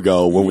year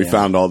ago when we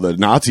found all the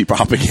Nazi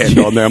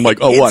propaganda on there. I'm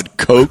like, what?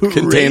 Coke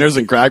containers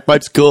and crack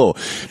pipes? Cool.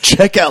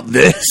 Check out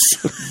this.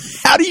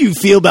 How do you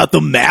feel about the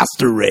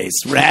master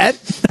race, Rat?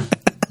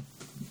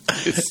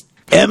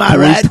 Am I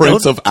right?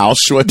 Blueprints of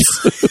Auschwitz.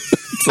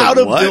 How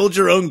to build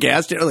your own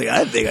gas station.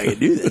 I think I can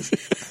do this.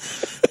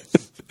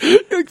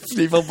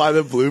 People buy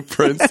the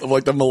blueprints of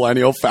the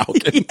Millennial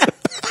Falcon. Yeah.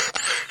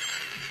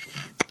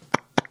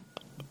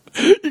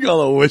 You got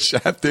a Wish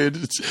app, dude.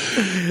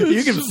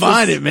 You can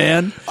find it,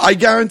 man. I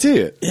guarantee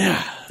it.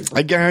 Yeah.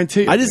 I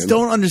guarantee it. I just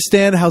don't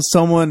understand how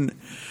someone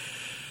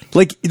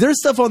there's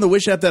stuff on the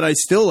Wish app that I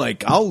still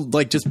I'll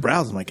just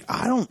browse. I'm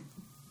I don't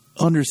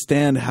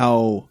understand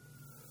how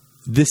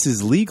this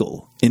is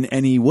legal in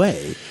any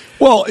way.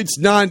 Well, it's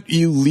not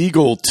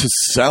illegal to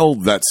sell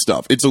that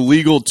stuff. It's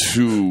illegal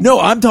to... No,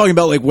 I'm talking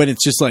about like when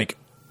it's just like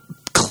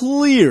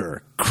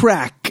clear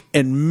crack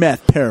and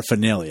meth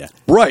paraphernalia.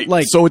 Right.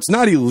 Like, so it's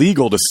not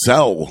illegal to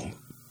sell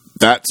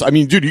that. I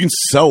mean, dude, you can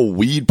sell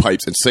weed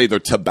pipes and say they're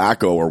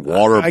tobacco or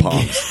water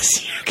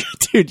pumps.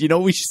 Dude, you know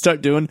what we should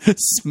start doing?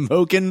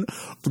 Smoking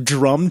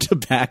drum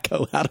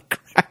tobacco out of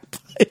crack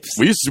pipes.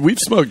 We've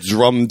smoked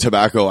drum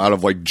tobacco out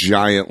of like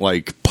giant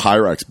like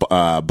Pyrex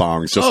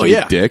bongs just to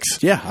yeah. eat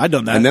dicks. Yeah, I've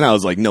done that. And then I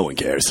was like, no one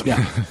cares.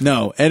 Yeah,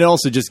 no, and it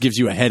also just gives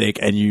you a headache,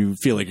 and you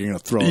feel like you're going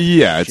to throw up.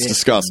 Yeah, it's shit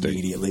disgusting.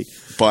 Immediately.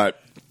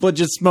 But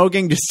just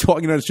smoking, just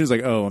walking down the street,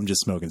 like, oh, I'm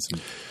just smoking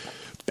some.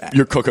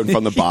 You're cooking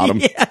from the bottom.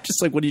 Yeah,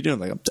 just like, what are you doing?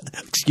 Like,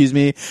 excuse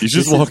me. You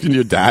just walk into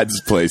your dad's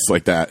place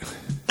like that.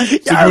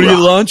 He's Yeah, like, what are right.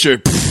 you lunch? Or,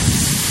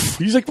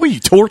 he's like, what are you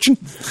torching?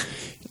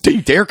 Do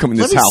you dare come in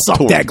this Let me house? suck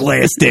torch? that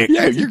glass dick.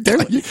 Yeah,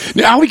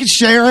 now we can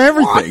share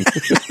everything.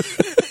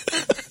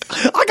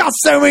 I got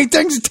so many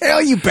things to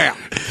tell you about.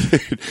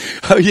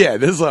 Oh yeah,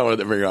 this is what I wanted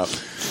to bring up,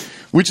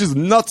 which is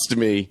nuts to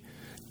me,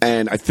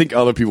 and I think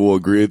other people will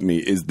agree with me.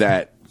 Is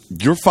that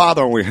your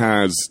father only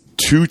has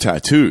 2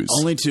 tattoos?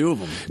 Only 2 of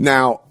them.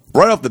 Now,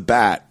 right off the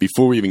bat,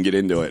 before we even get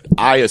into it,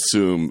 I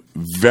assume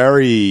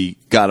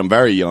got him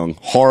very young,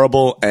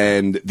 horrible,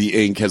 and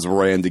the ink has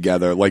ran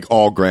together like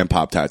all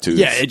grandpop tattoos.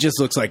 Yeah, it just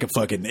looks like a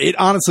fucking. It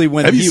honestly,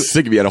 when I'd be he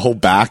sick if he had a whole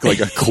back like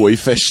a koi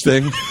fish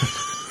thing.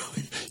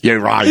 Yeah,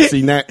 right.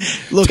 Seen that?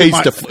 Look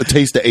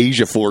taste of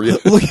Asia for you.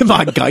 look at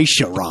my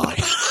geisha rye.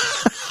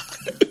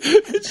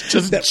 It's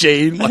just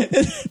Jane.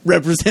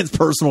 Represents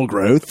personal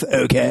growth.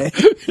 Okay.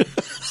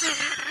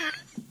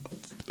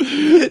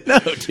 No,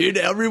 dude.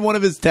 Every one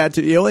of his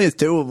tattoos, he only has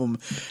 2 of them,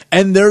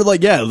 and they're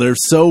like, yeah, they're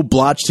so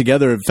blotched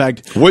together. In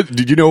fact, What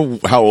did you know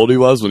how old he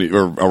was when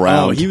or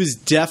around? oh, he was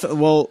definitely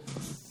well.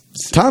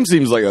 Tom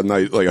seems like a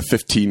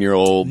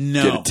 15-year-old.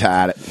 No. Get a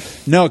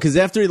tat. No, because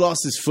after he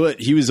lost his foot,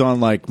 he was on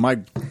like my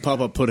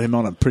papa put him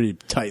on a pretty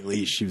tight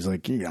leash. He was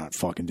like, "You're not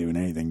fucking doing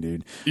anything,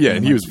 dude." Yeah,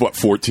 and he was what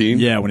 14.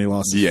 Yeah, when he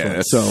lost his Yeah,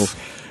 foot. So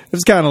it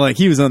was kind of like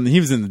he was in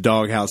the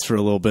doghouse for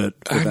a little bit.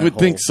 I would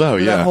think so.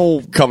 with Yeah, that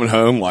whole coming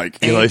home like,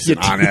 hey, listen,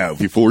 I know.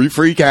 Before you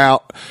freak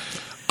out,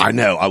 I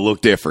know I look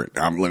different.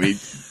 Let me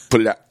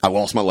put it out. I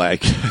lost my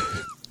leg.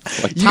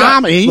 Like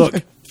Tommy, look.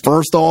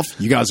 First off,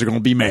 you guys are going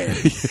to be mad.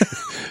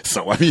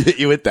 so let me hit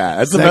you with that.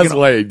 That's the Second best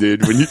way,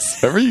 dude.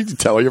 Whenever you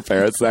tell your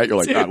parents that, you're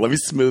like, Dude. God, let me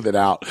smooth it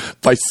out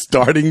by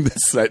starting the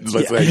sentence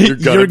by saying you're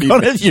gonna be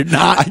mad. You're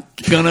not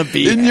gonna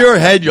be In mad. your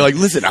head, you're like,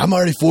 listen, I'm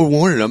already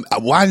forewarning them.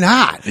 Why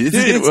not? This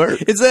is gonna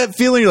work. It's that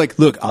feeling. You're like,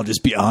 look, I'll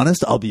just be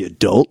honest. I'll be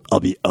adult. I'll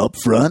be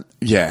upfront.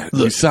 Yeah, you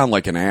Look. sound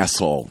like an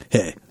asshole.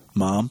 Hey,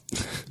 mom.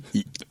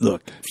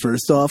 Look,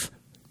 first off,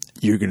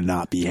 you're gonna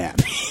not be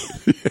happy.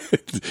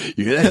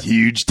 You got that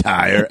huge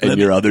tire and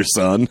your other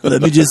son.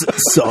 Let me just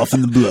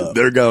soften the blow.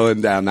 They're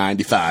going down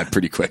 95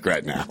 pretty quick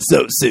right now.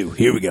 So, Sue,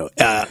 here we go.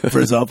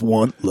 First off,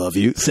 1, love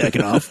you.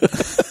 Second off,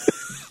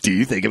 Do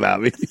you think about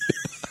me?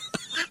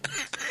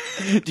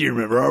 do you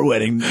remember our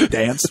wedding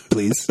dance,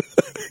 please?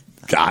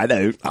 I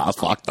know. I was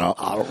fucked up.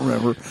 I don't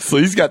remember. So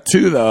he's got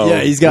 2 though.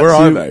 Yeah, he's got Where 2.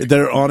 are they?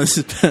 They're on his.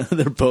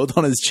 They're both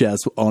on his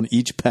chest, on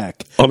each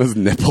pec. On his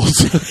nipples.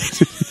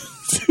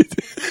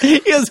 He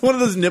has one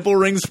of those nipple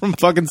rings from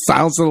fucking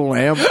Silence of the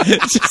Lamb.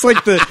 It's just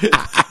like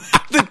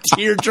the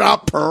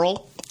teardrop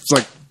pearl. It's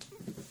like,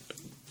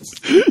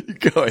 You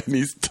go and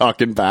he's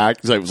tucking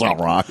back. He's like, what's up,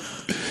 Rock?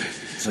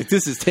 it's like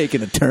this is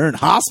taking a turn.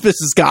 Hospice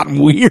has gotten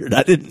weird.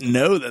 I didn't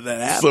know that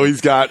happened. So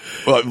he's got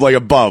like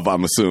above,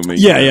 I'm assuming.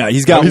 Yeah,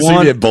 he's got Have you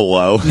one seen it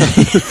below.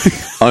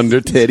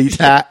 Under titty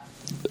tat.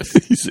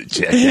 He said,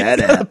 check that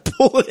out.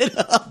 Pull it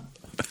up.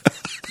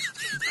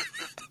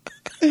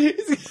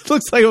 It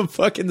looks like a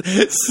fucking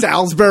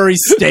Salisbury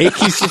steak.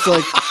 He's just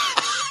like,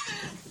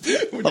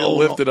 When you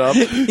lift it up,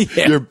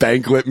 Yeah. your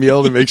banquet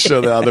meal to make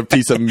sure the other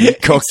piece of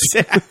meat cooks.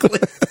 exactly.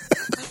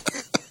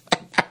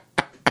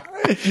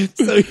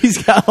 So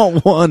he's got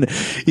one.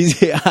 He's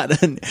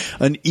got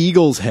an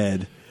eagle's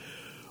head,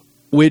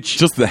 which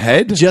Just the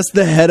head? just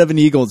the head of an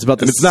eagle. It's about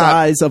the And it's not-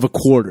 size of a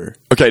quarter.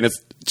 Okay, and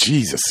it's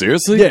Jesus,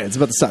 seriously? Yeah, it's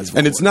about the size of a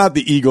And it's not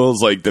the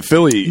Eagles like the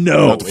Philly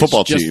no the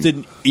football it's just team.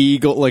 an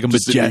eagle, like a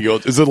Just an majestic. Eagle.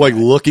 Is it like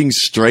looking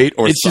straight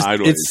or It's just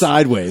sideways? it's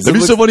sideways. That'd It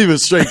be so looks- funny if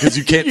it's straight because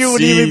you can't You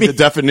wouldn't see even be- the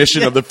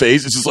definition of the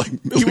face. It's just like,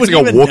 it looks wouldn't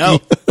like a even know.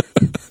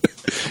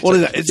 Wookiee. What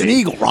is that? It's an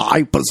eagle,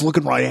 right? But it's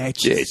looking right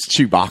at you Yeah, it's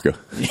Chewbacca.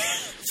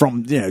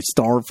 from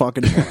Star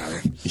fucking.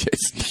 Whatever.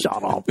 Yes.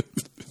 Shut up.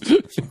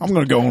 I'm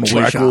gonna go on a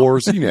Track wish out.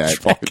 Wars. You know that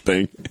fucking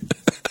thing.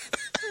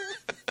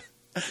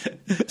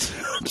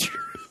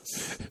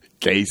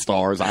 Gay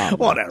stars. I don't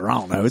know. Whatever. I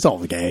don't know. It's all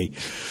gay.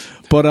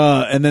 But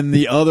and then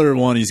the other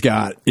one he's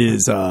got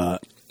is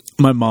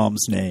my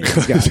mom's name.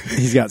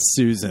 He's got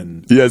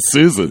Susan. Yeah,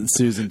 Susan.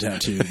 Susan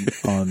tattooed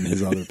on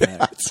his other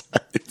back.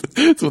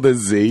 It's with a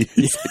Z.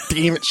 He's like,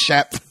 damn it,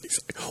 Shep. He's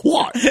like,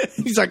 what?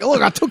 He's like,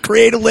 look, I took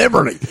creative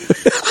liberty.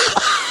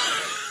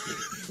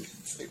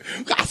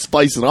 That's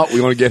spice it up.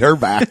 We want to get her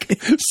back.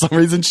 For some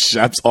reason,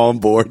 Shep's on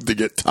board to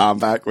get Tom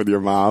back with your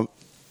mom.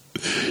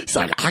 He's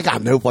like, I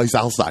got no place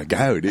else to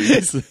go, dude.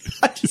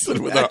 I just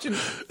imagine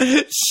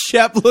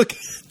Shep look,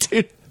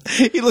 dude.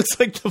 He looks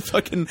like the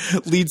fucking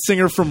lead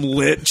singer from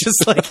Lit,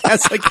 just like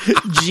has like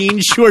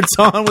jean shorts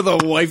on with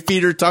a wife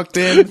beater tucked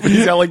in.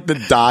 He's got like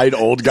the dyed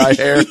old guy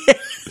hair. Yeah.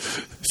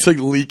 It's like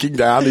leaking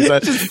down. He's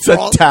at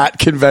tat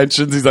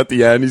conventions. He's at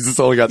the end. He's just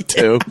only got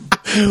 2.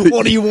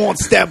 What do you want?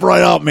 Step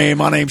right up, man.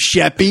 My name's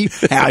Sheppy.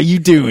 How you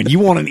doing? You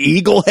want an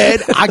eagle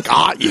head? I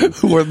got you.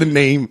 Or the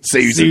name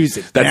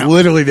Susan. That's now,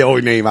 literally the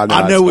only name I know.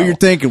 I know what you're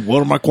thinking.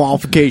 What are my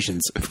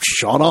qualifications?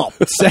 Shut up.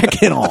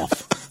 Second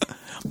off,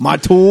 my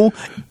tool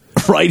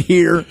right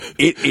here,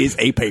 it is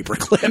a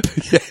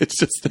paperclip. Yeah, it's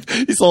just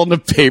he's holding a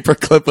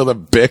paperclip with a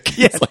bic.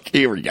 Yeah. It's like,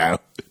 here we go.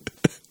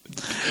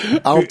 I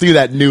don't do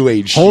that new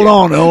age Hold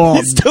shit. on.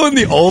 He's doing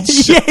the old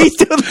shit. Yeah, he's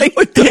doing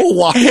like the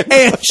wild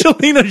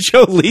Angelina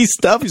Jolie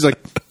stuff. He's like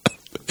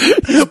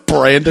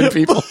branding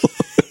people.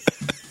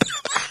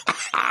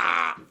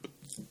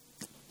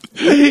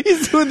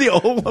 He's doing the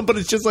old one, but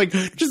it's just like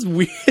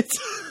weird.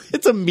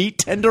 It's a meat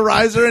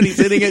tenderizer, and he's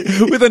hitting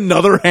it with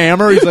another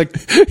hammer. He's like,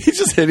 he's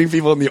just hitting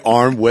people in the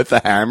arm with a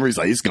hammer. He's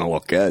like, he's gonna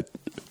look good.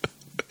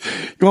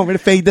 You want me to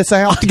fade this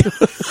out?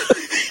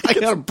 I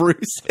gotta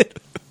bruise it.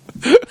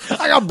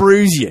 I gotta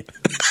bruise you.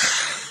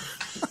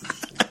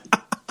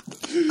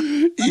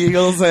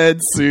 Eagle's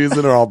head,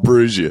 Susan, or I'll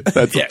bruise you.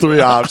 That's the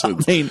 3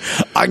 options. I mean,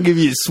 I can give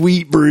you a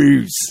sweet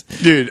bruise.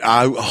 Dude,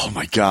 oh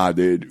my God,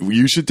 dude.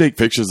 You should take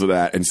pictures of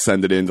that and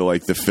send it into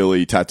like the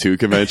Philly tattoo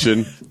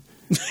convention.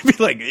 Be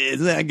like,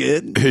 isn't that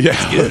good?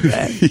 Yeah. Good,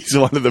 man. He's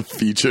one of the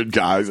featured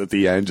guys at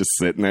the end just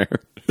sitting there.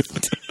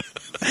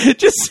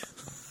 Just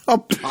a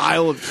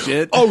pile of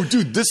shit. Oh,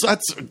 dude, that's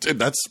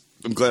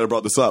I'm glad I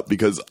brought this up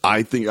because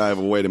I think I have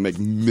a way to make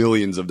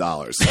millions of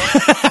dollars.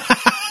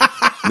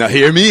 Now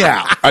hear me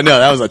out. I know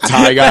that was a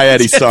Ty Guy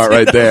Eddie start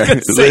right there.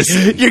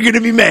 You're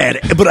gonna be mad,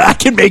 but I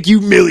can make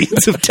you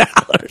millions of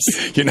dollars.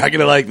 You're not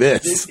gonna like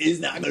this. This is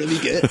not gonna be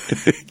good.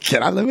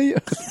 Can I live with you?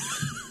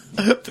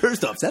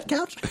 First off, is that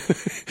couch?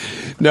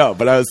 No,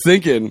 but I was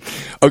thinking,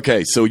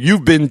 okay, so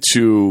you've been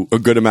to a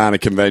good amount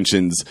of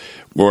conventions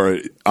or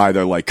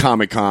either like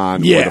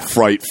Comic-Con or the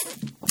Fright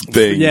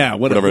thing. Yeah,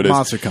 whatever it is.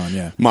 MonsterCon,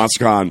 yeah.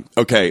 MonsterCon.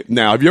 Okay,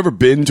 now have you ever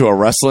been to a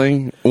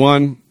wrestling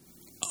one?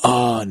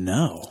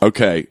 No.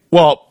 Okay.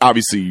 Well,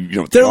 obviously, you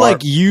know, they're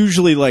like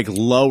usually like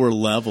lower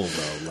level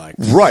though. Like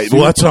right.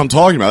 Well, that's what I'm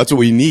talking about. That's what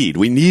we need.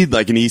 We need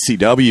like an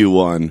ECW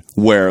one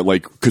where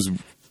like, because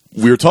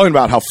we were talking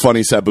about how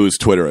funny Sabu's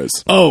Twitter is.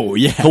 Oh,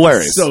 yeah.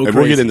 Hilarious. So and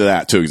we'll get into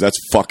that, too, because that's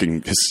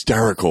fucking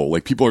hysterical.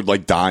 Like, people are,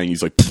 like, dying.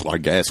 He's like, I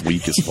guess,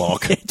 weak as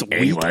fuck.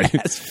 Anyway,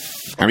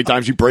 how many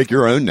times you break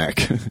your own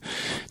neck?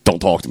 Don't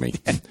talk to me.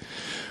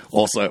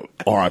 Also,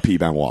 R.I.P.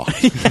 Benoit.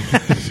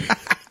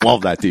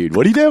 Love that dude.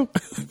 What'd he do?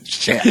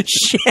 Shit. Late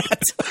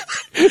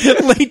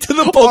to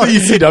the All party.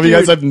 the ECW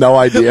guys have no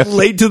idea.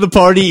 Late to the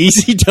party.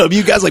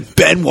 ECW guys like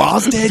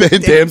Benoit's dead.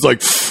 Van Dam's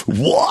like,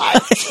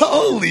 what?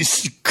 Holy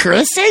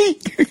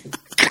Chrissy?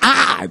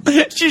 God.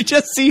 You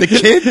just see the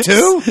kid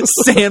too?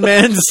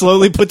 Sandman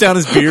slowly put down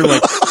his beer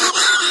like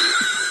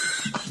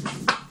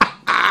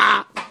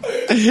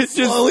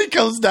slowly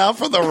comes down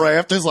from the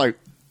rafters like,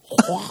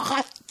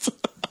 what?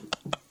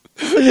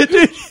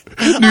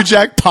 New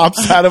Jack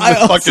pops out of the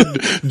fucking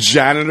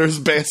janitor's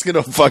basket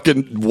of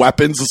fucking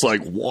weapons. It's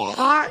like,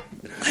 what?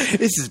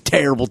 This is a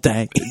terrible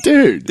day.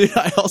 Dude,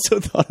 I also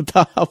thought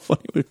about how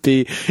funny it would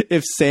be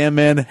if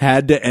Sandman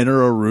had to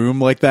enter a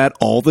room like that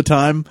all the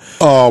time.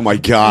 Oh my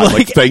God.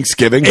 Like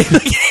Thanksgiving.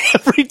 Like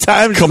every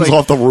time. Comes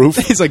off the roof.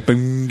 He's like,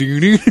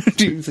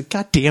 he's like,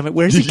 God damn it,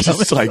 where's he coming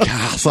just like,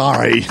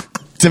 sorry.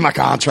 It's in my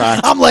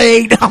contract. I'm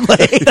late.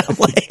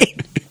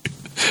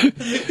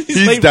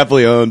 He's late.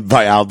 definitely owned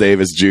by Al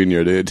Davis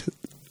Jr., dude.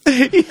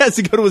 He has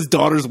to go to his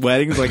daughter's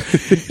wedding. He's like,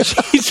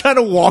 he's trying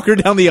to walk her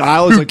down the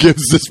aisle. Who like,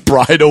 gives this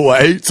bride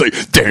away? It's like,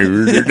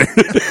 dude.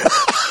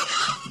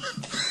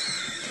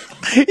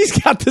 He's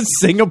got the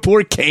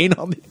Singapore cane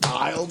on the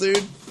aisle, dude.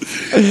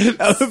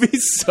 That would be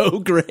so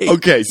great.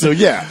 Okay, so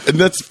yeah, and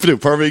that's the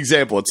perfect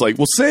example. It's like,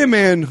 well,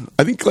 Sandman,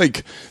 I think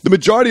like the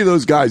majority of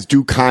those guys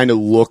do kind of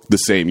look the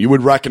same. You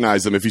would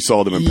recognize them if you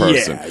saw them in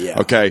person.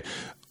 Yeah. Okay.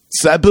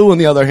 Sabu, on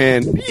the other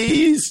hand,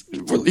 he's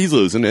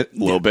losing it a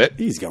little bit.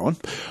 He's going.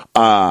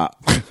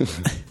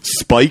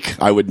 Spike,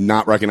 I would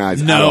not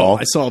recognize at all.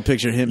 I saw a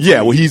picture of him.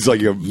 Yeah, well, he's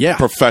like a Yeah.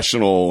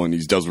 professional and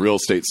he does real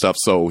estate stuff.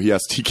 So he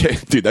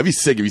can't, dude, that'd be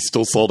sick if he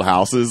still sold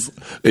houses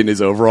in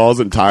his overalls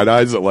and tie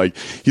dyes. Like,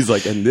 he's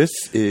like, and this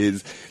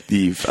is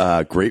the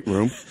great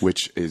room,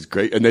 which is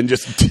great. And then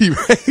just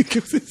T-Ray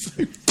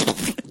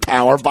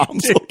power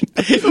bombs.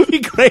 It would be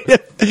great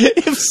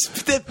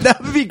if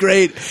that would be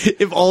great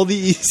if all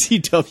the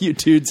ECW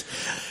dudes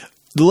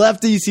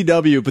left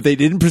ECW, but they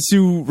didn't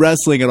pursue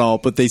wrestling at all,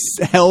 but they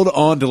held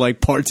on to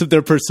like parts of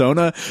their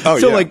persona. Oh,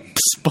 so yeah. like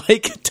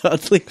Spike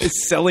Dudley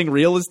is selling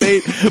real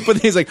estate, but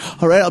he's like,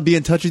 all right, I'll be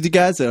in touch with you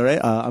guys. All right,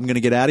 I'm going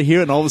to get out of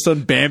here. And all of a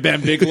sudden, Bam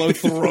Bam Bigelow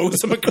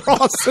throws him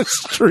across the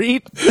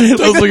street.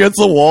 Goes against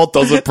the wall,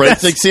 doesn't break.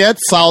 Thinks he had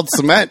solid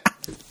cement.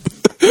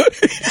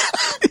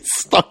 He's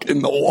stuck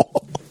in the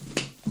wall.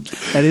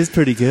 That is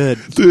pretty good.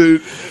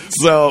 Dude,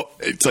 so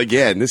it's like,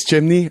 yeah, and this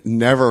chimney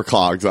never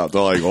clogs up.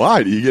 They're like,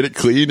 why? Do you get it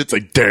clean? It's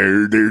like,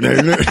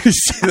 you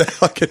see that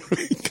fucking,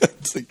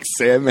 it's like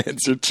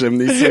Sandman's your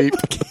chimney sweep.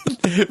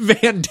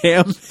 Van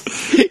Damme,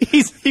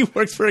 he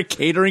works for a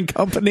catering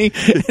company,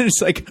 and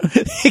it's like,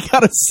 he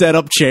got to set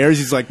up chairs.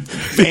 He's like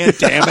Van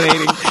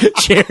Daminating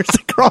chairs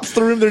across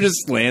the room. They're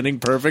just landing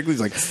perfectly.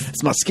 He's like,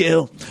 it's my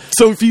skill.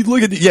 So if you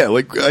look at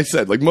like I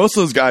said, like most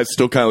of those guys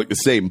still kind of look the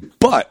same,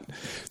 but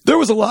there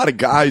was a lot of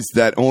guys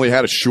that only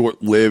had a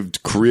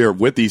short-lived career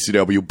with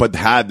ECW, but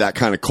had that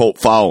kind of cult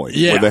following.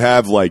 Yeah. Where they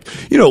have like,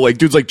 like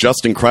dudes like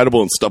Justin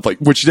Credible and stuff like,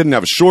 which didn't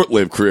have a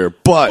short-lived career,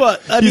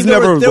 but I he's mean,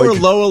 never there were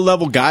like, lower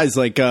level guys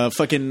like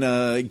fucking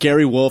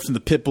Gary Wolf and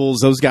the Pitbulls.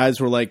 Those guys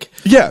were like,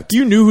 yeah,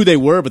 you knew who they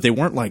were, but they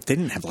weren't like, they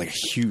didn't have like a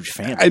huge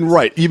fan. and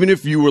right, even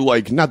if you were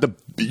like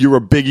you were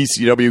a big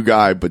ECW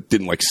guy, but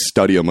didn't like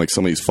study him like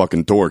some of these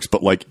fucking dorks.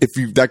 But like,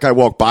 if that guy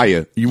walked by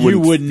you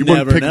wouldn't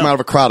pick him out of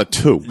a crowd of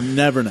two.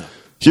 Never know.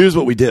 Here's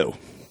what we do.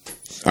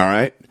 All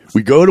right.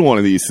 We go to one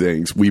of these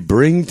things. We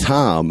bring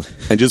Tom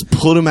and just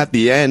put him at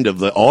the end of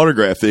the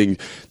autograph thing.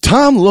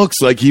 Tom looks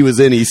like he was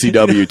in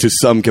ECW to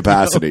some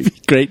capacity. That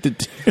would be great to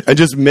do. And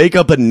just make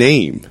up a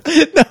name.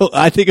 No,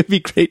 I think it'd be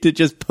great to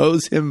just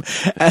pose him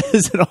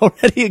as an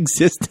already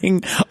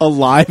existing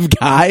alive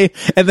guy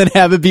and then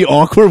have it be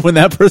awkward when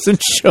that person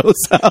shows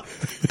up.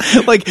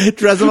 Like,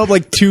 dress him up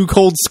like Too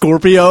Cold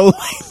Scorpio.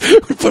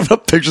 We put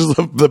up pictures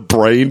of the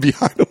brain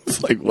behind him.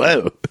 It's like,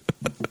 whoa.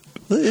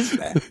 What is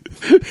that?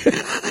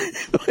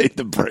 Wait,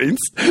 the brains?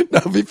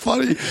 That would be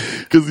funny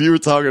because you were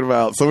talking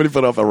about somebody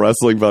put up a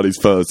Wrestling Buddies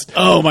post.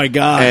 Oh my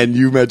god! And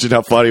you mentioned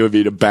how funny it would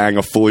be to bang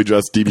a fully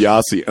dressed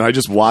DiBiase, and I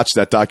just watched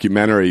that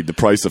documentary, The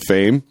Price of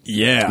Fame,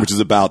 which is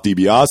about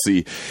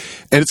DiBiase,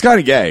 and it's kind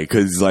of gay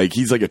because like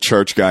he's like a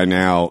church guy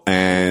now,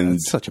 and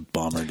it's such a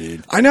bummer,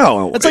 dude. I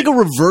know it's like a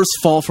reverse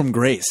fall from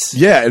grace.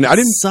 Yeah, and I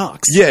didn't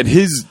sucks. Yeah, and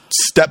his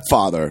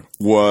stepfather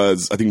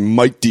was, I think,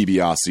 Mike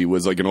DiBiase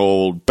was like an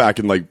old back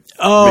in like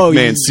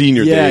McMahon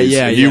Senior days.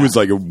 Yeah, he was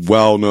like a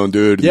well-known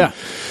dude. Yeah,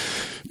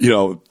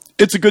 and,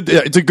 it's a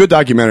good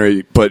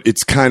documentary, but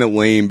it's kind of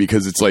lame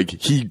because it's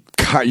like you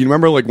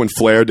remember like when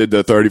Flair did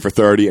the 30 for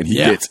 30 and he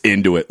gets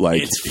into it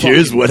like,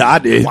 here's what I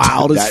did.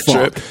 Wild as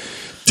fuck. Trip.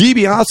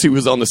 DiBiase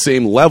was on the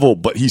same level,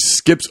 but he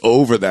skips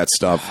over that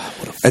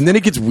stuff. And then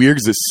it gets weird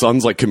because his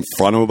sons like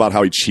confront him about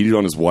how he cheated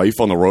on his wife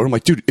on the road. I'm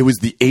like, dude, it was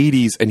the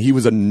 80s and he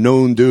was a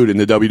known dude in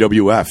the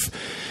WWF.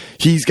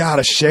 He's got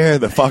to share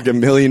the fucking $1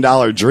 million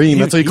dream.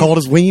 That's what he called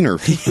his wiener.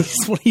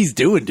 That's what he's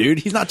doing, dude.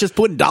 He's not just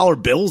putting dollar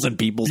bills in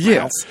people's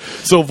mouths.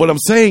 So what I'm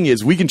saying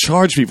is we can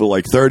charge people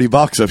like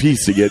 $30 a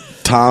piece to get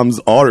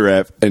Tom's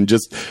autograph and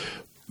just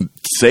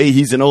say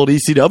he's an old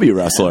ECW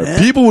wrestler. Yeah,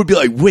 people would be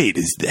like, wait,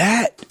 is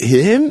that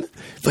him?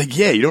 It's like,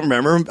 yeah, you don't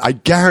remember him? I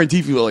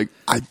guarantee people are like,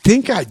 I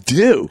think I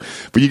do.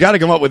 But you got to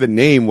come up with a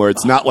name where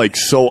it's not like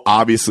so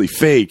obviously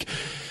fake.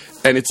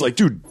 And it's like,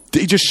 dude,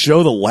 they just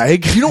show the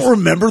leg. You don't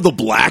remember the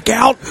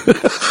Blackout?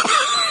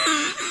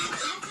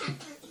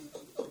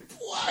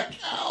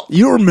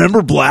 You don't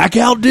remember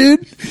Blackout,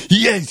 dude?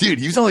 Yeah, dude,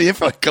 he was only in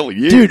for like a couple of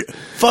years. Dude,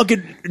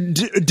 fucking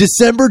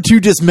December to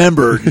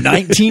Dismember,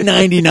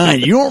 1999.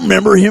 You don't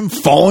remember him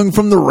falling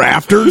from the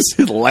rafters?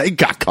 His leg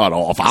got cut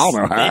off. I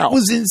don't know how. It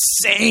was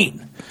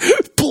insane.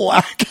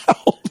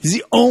 Blackout. It's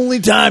the only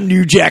time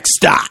New Jack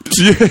stopped.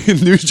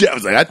 New Jack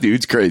was like, that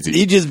dude's crazy.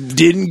 He just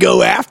didn't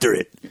go after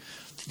it.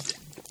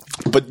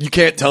 But you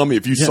can't tell me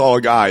if you saw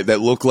a guy that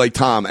looked like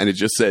Tom and it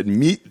just said,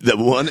 meet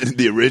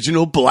the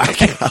original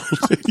Blackout.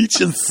 He's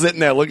just sitting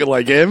there looking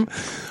like him.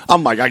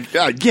 I'm like,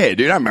 yeah,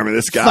 dude, I remember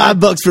this guy.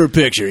 $5 for a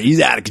picture.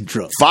 He's out of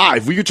control.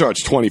 $5? We could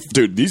charge 20.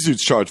 Dude, these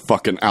dudes charge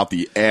fucking out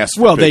the ass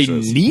for Well,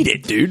 pictures. they need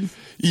it, dude.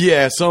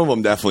 Yeah, some of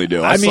them definitely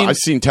do. I mean, I've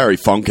seen Terry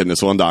Funk in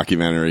this one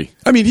documentary.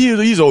 I mean,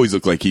 he's always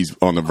looked like he's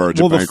on the verge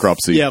of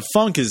bankruptcy. Yeah,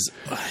 Funk is...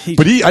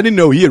 But I didn't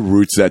know he had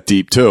roots that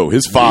deep, too.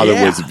 His father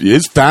was...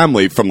 His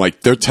family from,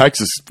 like, they're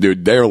Texas,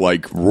 dude. They're,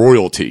 like,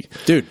 royalty.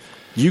 Dude,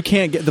 you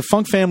can't get... The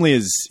Funk family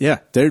is... Yeah,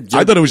 they're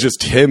I thought it was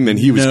just him, and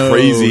he was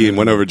crazy and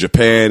went over to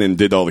Japan and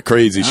did all the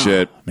crazy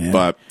shit. Man.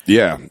 But,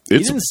 yeah. He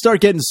didn't start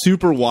getting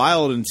super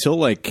wild until,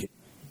 like...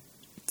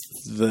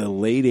 the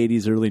late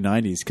 80s, early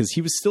 90s, because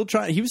he was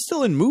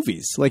still in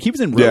movies. Like, he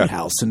was in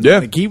Roadhouse, and he'd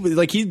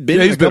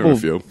been in a couple.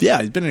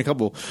 He's been in a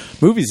couple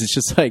movies. It's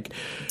just like,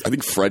 I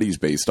think Freddy's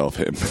based off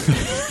him.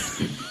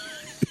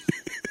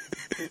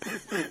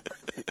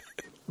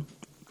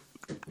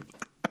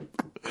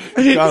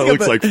 Kind of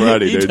looks like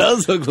Freddy, dude. He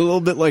does look a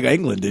little bit like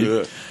England,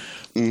 dude.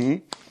 Yeah.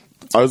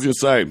 Mm-hmm. I was gonna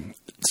say,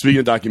 speaking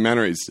of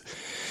documentaries,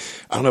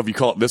 I don't know if you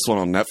caught this one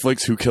on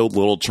Netflix. Who Killed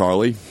Little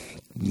Charlie?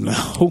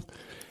 No.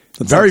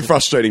 Very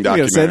frustrating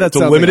gonna say, documentary. that It's a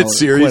sounds limited like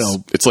series. quite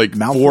a It's like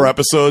mouthful. 4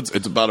 episodes.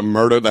 It's about a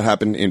murder that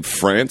happened in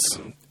France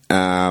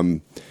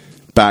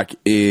back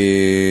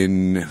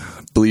in,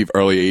 I believe,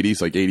 early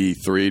 80s, like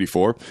 83,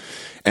 84.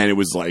 And it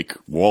was like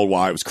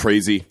worldwide. It was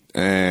crazy.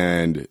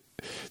 And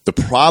the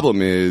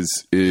problem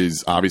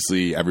is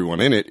obviously everyone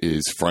in it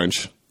is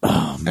French.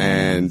 Oh,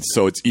 and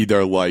so it's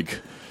either like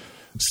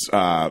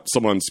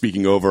someone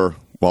speaking over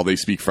while they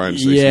speak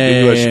French, they Yeah, speak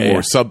English, yeah.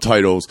 or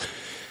subtitles.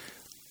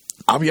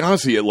 I'll be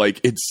honest with you, like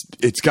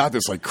it's got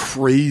this like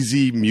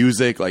crazy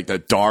music, like the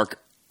dark,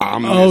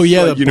 ominous. Oh,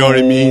 yeah, like, the you know what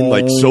I mean.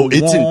 Like, so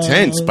it's boom.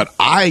 intense, but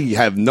I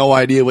have no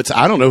idea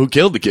I don't know who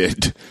killed the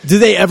kid. Do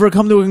they ever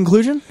come to a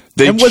conclusion?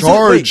 They And was it-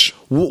 charge-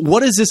 wait,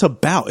 what is this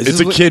about? Is It's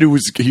this a kid who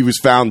was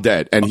found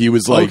dead, and he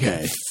was like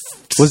Okay.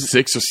 was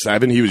 6 or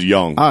 7. He was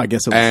young. Oh, I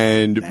guess it was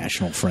and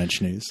national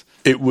French news.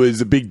 it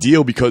was a big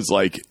deal because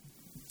like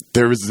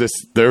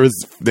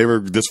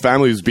this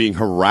family was being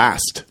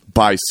harassed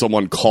by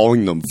someone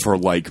calling them for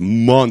like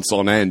months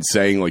on end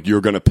saying like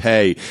you're gonna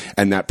pay,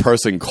 and that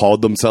person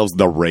called themselves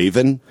the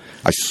Raven.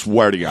 I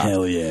swear to God.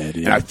 Hell yeah,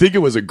 dude. And I think it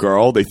was a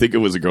girl. They think it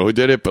was a girl who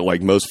did it, but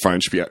like most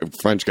French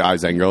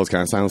guys and girls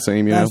kind of sound the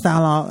same, you know?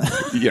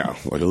 Yeah.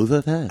 Like, who's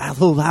that?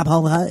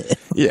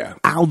 Yeah.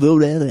 I'll do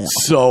that.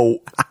 So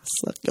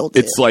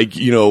it's like,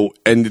 you know,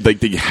 and like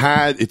they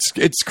had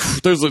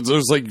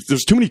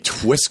there's too many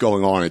twists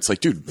going on. It's like,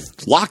 dude,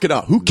 lock it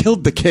up. Who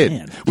killed the kid?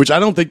 Man. Which I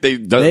don't think they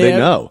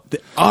know.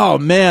 Oh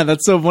man,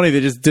 that's so funny.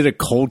 They just did a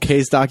cold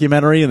case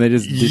documentary, and they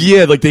just did,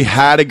 Yeah, like they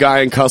had a guy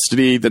in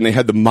custody, then they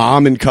had the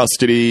mom in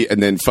custody,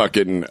 and then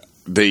fucking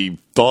they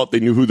thought they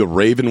knew who the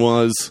Raven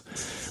was.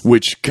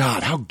 Which,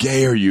 God, how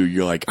gay are you?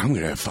 You're like, I'm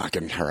gonna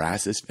fucking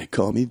harass this. They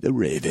call me the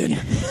Raven.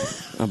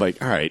 I'm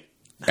like, all right,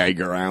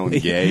 Edgar Allan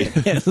Gay.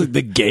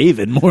 the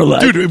Gavin, more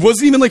like. Dude, it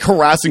wasn't even like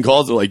harassing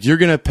calls. They're like, you're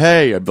going to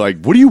pay. I'd be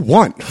like, what do you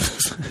want?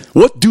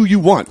 What do you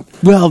want?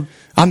 Well,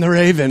 I'm the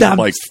Raven. I'm I'm-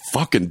 like,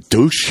 fucking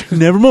douche.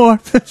 nevermore.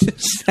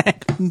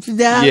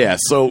 Yeah,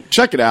 so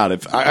check it out.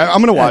 If I'm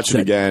going to watch That's it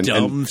a again.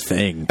 Dumb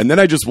thing. And then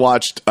I just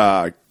watched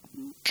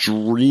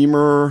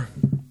Dreamer.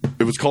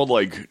 It was called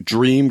like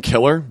Dream /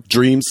 Killer,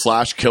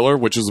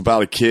 which is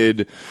about a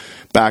kid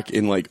back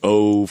in like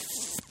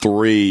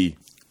 03.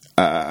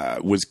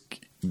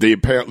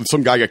 Apparently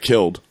some guy got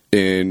killed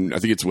in, I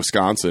think it's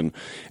Wisconsin,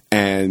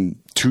 and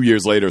 2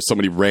 years later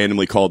somebody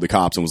randomly called the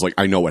cops and was like,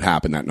 I know what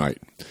happened that night.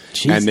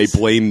 Jesus. And they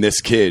blame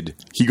this kid.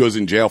 He goes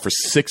in jail for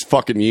 6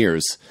 fucking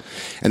years.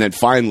 And then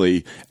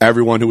finally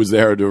everyone who was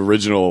there at the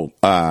original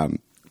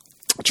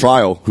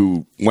trial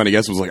who went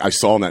against him was like, I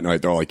saw him that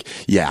night. They're like,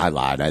 yeah, I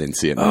lied, I didn't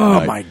see it that Oh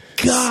night. my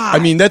god. I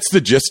mean, that's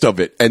the gist of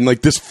it. And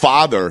like this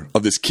father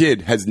of this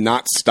kid has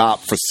not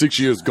stopped for 6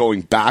 years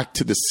going back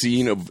to the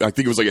scene of, I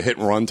think it was like a hit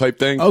and run type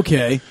thing.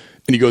 Okay.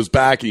 And he goes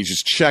back and he's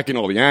just checking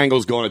all the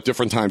angles, going at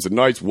different times of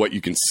nights, what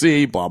you can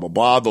see, blah, blah,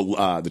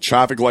 blah, the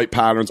traffic light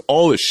patterns,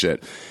 all this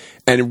shit.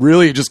 And it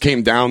really just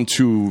came down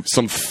to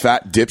some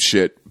fat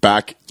dipshit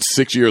back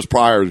 6 years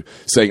prior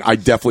saying, I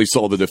definitely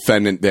saw the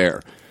defendant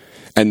there.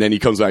 And then he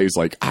comes out, he's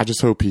like, I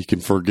just hope he can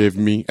forgive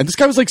me. And this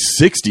guy was like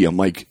 60. I'm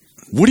like,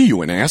 what are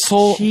you, an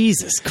asshole?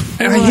 Jesus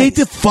Christ. And I hate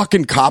the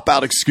fucking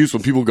cop-out excuse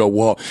when people go,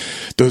 well,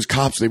 those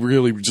cops, they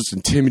really were just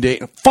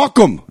intimidating. Fuck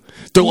them.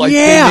 They're like,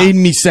 Yeah. they made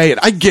me say it.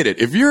 I get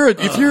it. If you're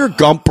a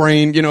gump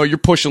brain, you know, you're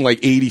pushing like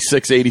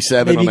 86,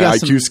 87 Maybe on you the got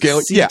IQ some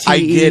scale. Yeah, I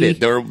CTE. get it.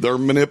 They're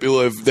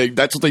manipulative.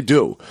 That's what they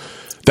do.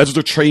 That's what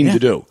they're trained Yeah. to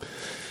do.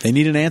 They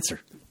need an answer.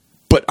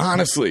 But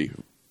honestly,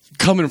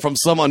 coming from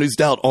someone who's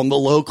dealt on the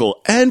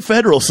local and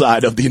federal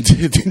side of the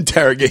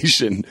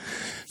interrogation,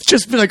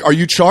 just be like, are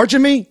you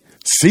charging me?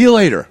 See you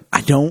later.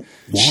 I don't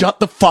Shut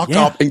the fuck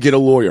Yeah. up and get a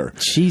lawyer.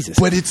 Jesus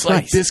But it's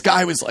like Christ. this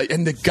guy was like,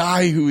 and the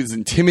guy who was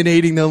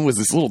intimidating them was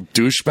this little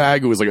douchebag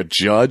who was like a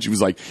judge. He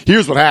was like,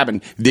 here's what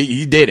happened.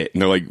 He did it.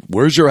 And they're like,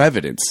 where's your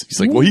evidence? He's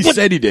like, well, he What?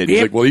 said he did. He's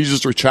Yeah. like, well, he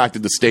just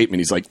retracted the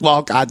statement. He's like,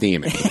 well,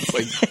 goddamn it. It's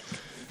like,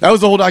 that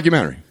was the whole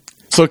documentary.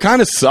 So it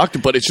kind of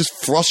sucked, but it's just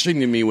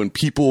frustrating to me when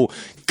people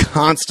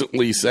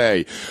constantly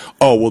say,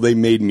 oh, well, they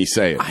made me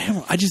say it.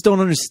 I just don't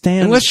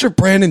understand. Unless you're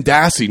Brandon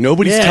Dassey,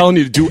 nobody's Yeah. telling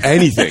you to do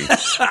anything.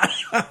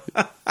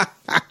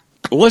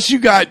 Unless you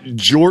got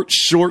short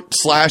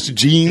 /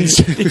 jeans,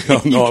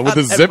 oh, no, with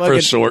the that zipper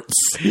fucking- shorts.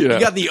 you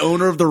got the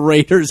owner of the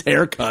Raiders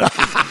haircut.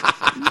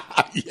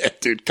 Yeah,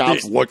 dude,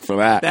 cops look for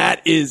that.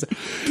 That is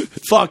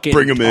fucking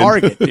Bring 'em in.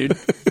 target, dude.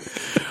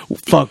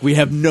 Fuck, we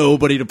have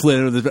nobody to play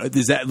under the.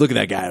 Look at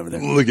that guy over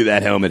there. Look at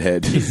that helmet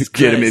head. Get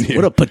him in Christ, here.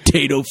 What a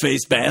potato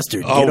faced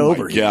bastard. Get oh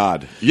over my here.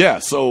 god. Yeah,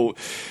 so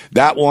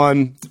that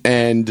one,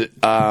 and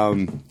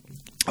other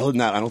than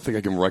that, I don't think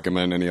I can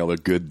recommend any other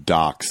good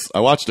docs.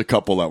 I watched a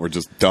couple that were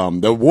just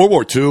dumb. The World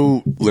War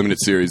II limited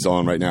series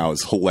on right now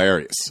is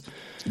hilarious.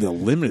 The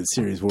limited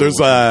series. There's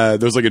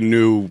like a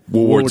new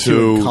World War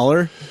II in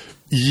color.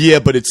 Yeah,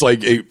 but it's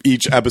like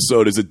each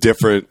episode is a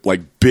different, like,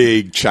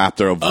 big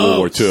chapter of World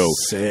War II.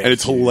 sick, And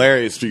it's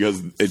hilarious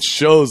because it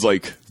shows,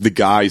 like, the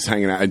guys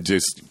hanging out and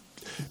just,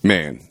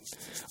 man,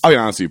 I'll be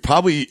honest with you,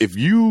 probably if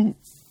you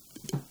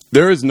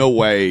there is no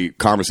way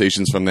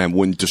conversations from them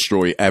wouldn't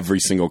destroy every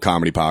single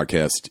comedy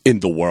podcast in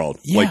the world.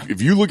 Yeah. Like,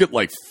 if you look at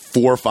like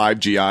 4 or 5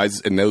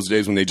 GIs in those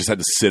days when they just had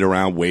to sit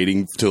around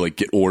waiting to like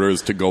get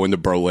orders to go into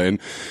Berlin,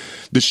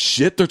 the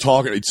shit they're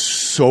talking, it's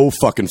so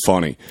fucking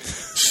funny.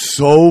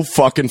 So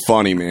fucking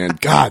funny, man.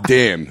 God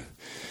damn.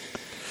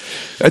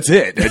 That's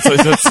it.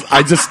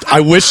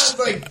 I wish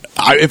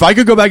if I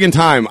could go back in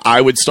time,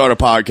 I would start a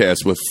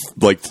podcast with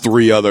like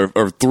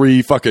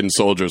 3 fucking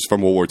soldiers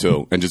from World War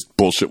II and just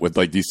bullshit with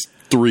like these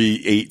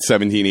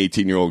 17,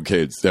 18-year-old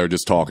kids that are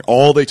just talking.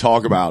 All they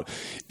talk about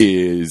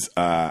is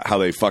how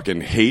they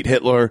fucking hate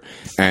Hitler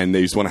and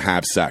they just want to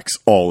have sex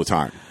all the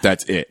time.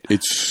 That's it.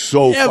 It's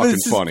so fucking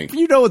funny.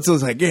 You know, it's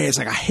like, it's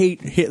like I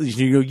hate Hitler.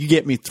 You know, you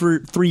get me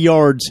 3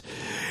 yards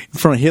in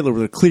front of Hitler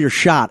with a clear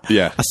shot.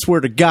 Yeah. I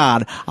swear to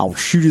God, I'll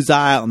shoot his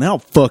eye out and then I'll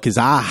fuck his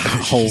eye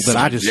hole that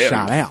I just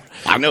shot out.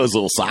 I know his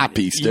little side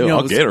piece too. You know,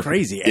 I'll get her.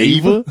 Crazy.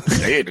 Ava?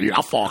 Yeah, dude,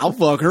 I'll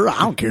fuck her. I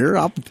don't care.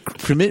 I'll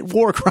commit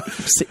war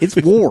crimes. It's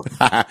war.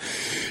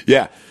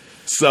 Yeah.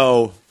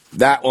 So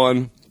that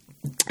one.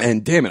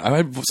 And damn it, I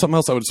had something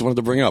else I just wanted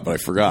to bring up, but I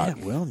forgot.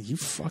 Yeah, well, you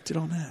fucked it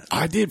on that.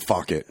 I did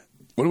fuck it.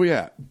 What are we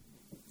at?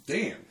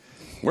 Damn.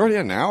 We're already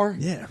at an hour?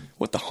 Yeah.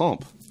 What the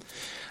hump?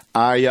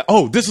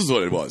 This is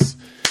what it was.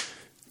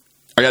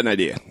 I got an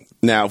idea.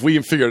 Now, if we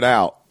can figure it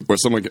out, or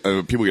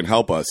people can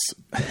help us,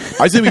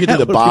 I say we get to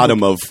the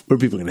bottom of where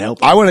people can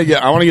help. I want to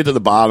get to the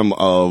bottom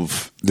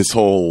of this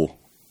whole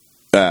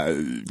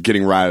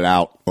getting ratted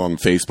out on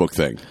Facebook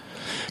thing.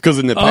 Because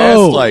in the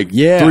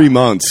past 3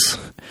 months,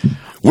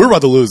 we're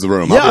about to lose the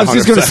room. Yeah, I was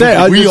just going to say,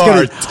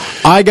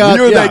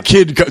 that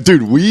kid,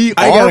 dude.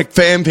 Our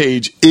fan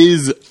page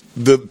is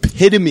the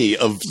epitome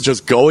of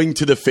just going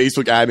to the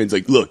Facebook admins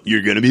like, look,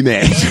 you're going to be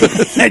mad.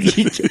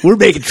 We're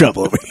making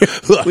trouble over here.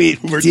 Look,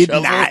 we're did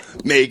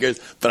not makers,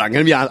 but I'm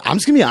going to be honest. I'm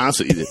just going to be honest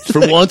with you.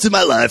 For once in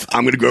my life,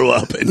 I'm going to grow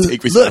up and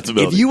take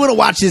responsibility. Look, if you want to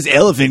watch this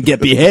elephant get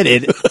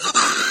beheaded,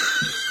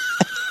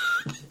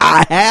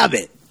 I have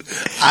it.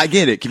 I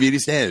get it. Community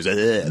standards.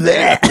 Dude,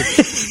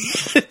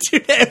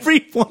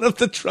 every one of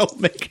the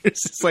troublemakers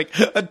is like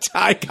a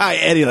tie-guy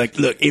Eddie. Like,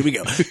 look, here we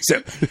go.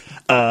 So,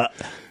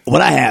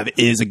 what I have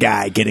is a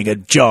guy getting a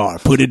jar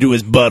put into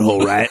his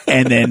butthole, right?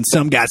 And then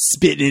some guy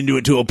spitting into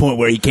it to a point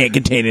where he can't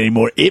contain it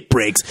anymore. It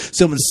breaks.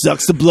 Someone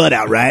sucks the blood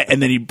out, right?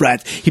 And then he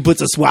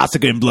puts a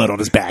swastika in blood on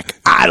his back.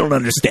 I don't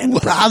understand.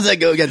 Well, how does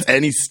that go against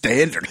any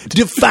standard?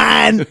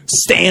 Define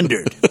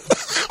standard.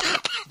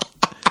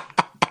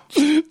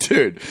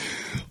 Dude,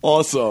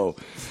 also,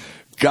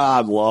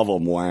 God love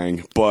him,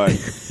 Wang. But,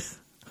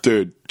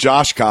 dude,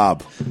 Josh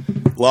Cobb,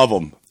 love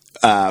him.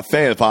 Fan of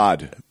the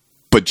pod.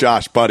 But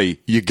Josh, buddy,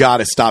 you got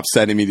to stop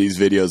sending me these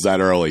videos that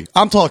early.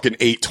 I'm talking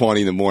 8:20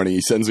 in the morning. He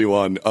sends me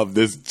one of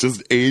this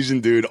just Asian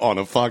dude on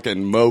a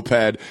fucking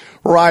moped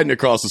riding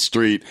across the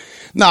street,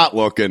 not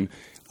looking.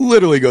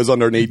 Literally goes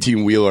under an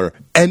 18-wheeler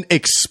and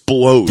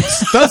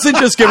explodes. Doesn't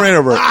just get ran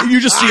over.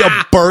 You just see a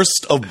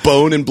burst of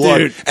bone and blood.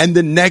 Dude. And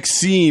the next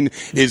scene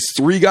is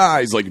 3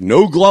 guys, like,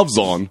 no gloves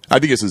on. I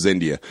think this is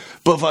India.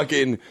 But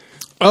fucking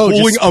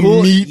pulling a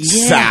meat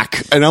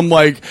sack. And I'm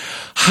like,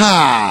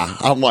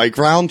 I'm like,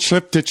 round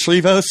trip to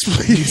Trevos,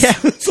 please. Yeah.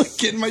 It's like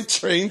getting my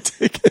train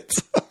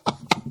tickets.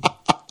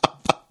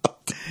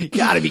 You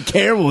gotta be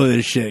careful with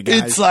this shit,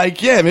 guys. It's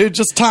like, maybe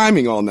just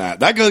timing on that.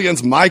 That goes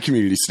against my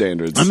community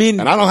standards. I mean,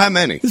 and I don't have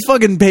many. This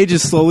fucking page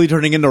is slowly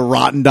turning into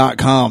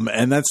rotten.com,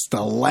 and that's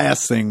the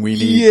last thing we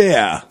need.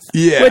 Yeah.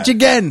 Which,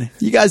 again,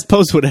 you guys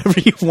post whatever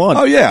you want.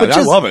 Oh, yeah,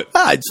 I love it.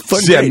 It's fun.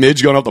 See that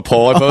Midge going up the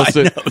pole I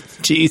posted? I know.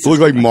 Jesus. It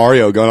looked like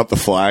Mario going up the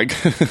flag.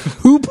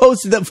 Who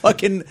posted the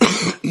fucking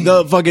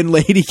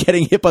lady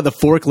getting hit by the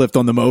forklift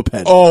on the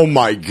moped? Oh,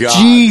 my God.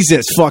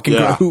 Jesus fucking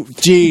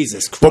Christ.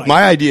 Jesus Christ. But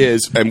my idea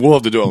is, and we'll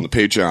have to do it on the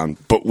Patreon,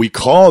 but we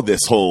call this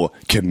whole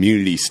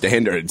community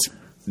standards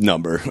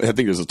number. I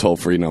think there's a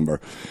toll-free number.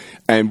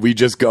 And we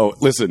just go,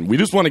 listen, we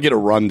just want to get a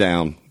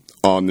rundown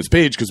on this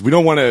page because we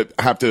don't want to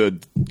have to,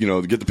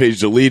 get the page,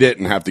 delete it,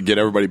 and have to get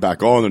everybody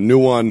back on a new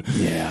one.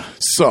 Yeah.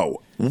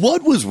 So,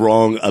 what was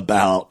wrong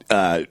about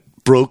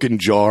broken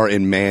jar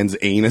in man's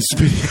anus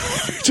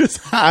video? Just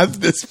have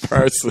this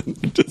person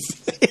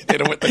just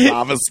hit him with the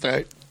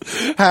namaste.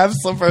 Have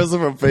some person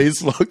from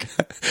Facebook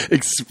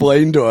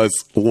explain to us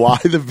why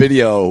the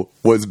video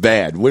was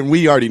bad when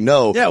we already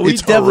know. Yeah, we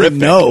it's definitely horrific.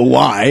 know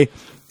why.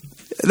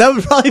 That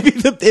would probably be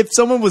if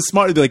someone was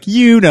smart, they'd be like,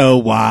 you know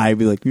why. I'd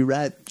be like, you're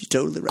right. You're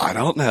totally right. I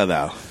don't know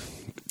though.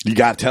 You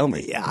got to tell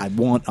me. Yeah, I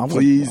want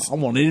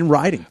it in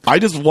writing. I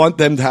just want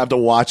them to have to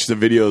watch the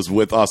videos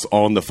with us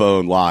on the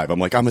phone live. I'm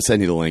like, I'm going to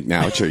send you the link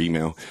now. It's your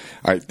email.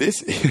 All right,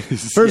 this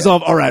is... First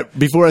off, all right,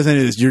 before I send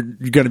you this, you're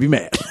going to be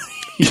mad.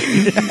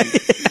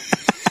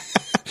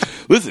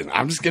 Listen,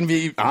 I'm just going to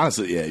be honest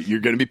with you.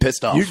 You're going to be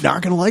pissed off. You're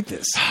not going to like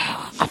this.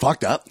 I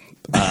fucked up.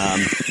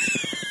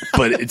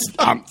 But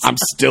I'm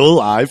still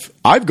alive.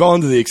 I've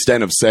gone to the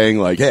extent of saying,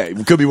 like, hey,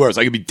 it could be worse.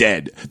 I could be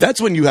dead.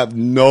 That's when you have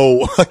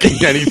no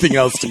fucking anything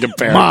else to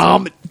compare.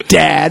 Mom,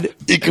 Dad.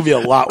 It could be a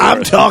lot worse.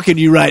 I'm talking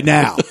to you right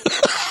now.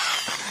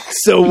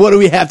 So what do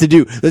we have to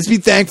do? Let's be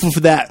thankful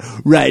for that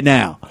right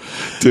now.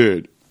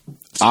 Dude.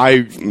 I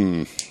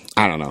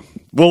don't know.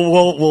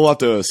 We'll have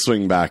to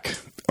swing back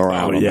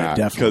around on that,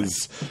 definitely.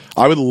 because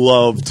I would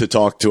love to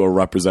talk to a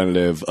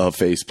representative of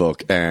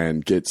Facebook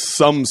and get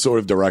some sort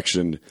of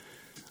direction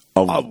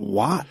of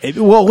Why?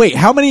 Well, wait.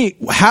 How many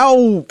people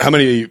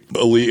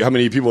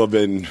people have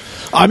been.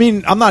 I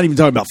mean, I'm not even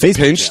talking about Facebook.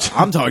 Pinched? now.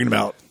 I'm talking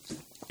about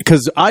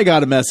because I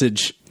got a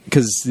message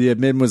because the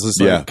admin was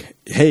just like,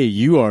 "Hey,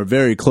 you are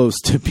very close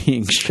to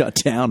being shut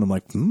down." I'm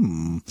like,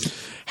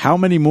 how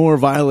many more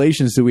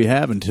violations do we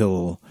have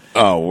until?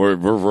 Oh,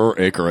 we're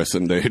Icarus,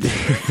 indeed.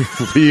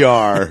 we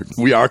are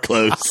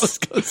close. I was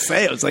gonna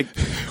say, I was like,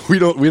 We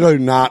do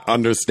not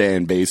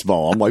understand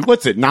baseball. I'm like,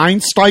 what's it?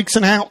 9 strikes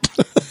and out.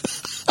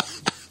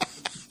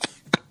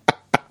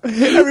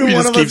 every We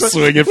one just of keep us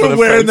swinging for we're the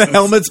wearing the fences.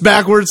 helmets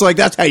backwards. Like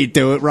that's how you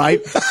do it,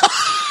 right?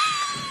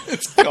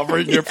 It's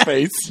covering your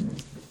face.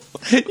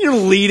 You're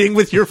leading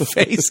with your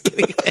face.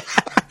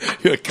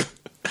 You're like,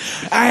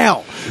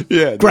 Ow!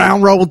 yeah,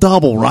 Ground roll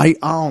double, right?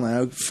 I don't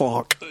know.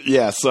 Fuck.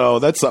 yeah. So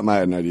that's something I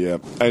had an idea.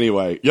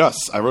 Anyway, yes,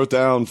 I wrote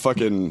down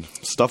fucking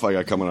stuff I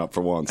got coming up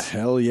for once.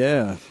 Hell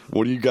yeah.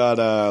 What do you got?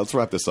 Let's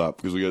wrap this up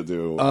because we got to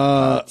do.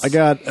 I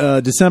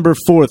got December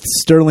 4th,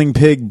 Sterling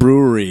Pig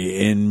Brewery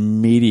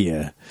in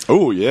Media.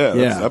 Oh yeah,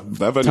 Yeah,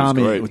 that venue's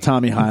great. with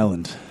Tommy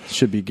Highland.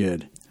 Should be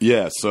good.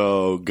 Yeah,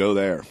 so go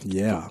there.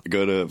 Yeah.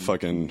 Go to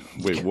fucking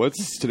wait.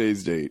 What's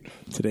today's date?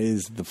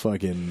 Today's the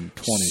fucking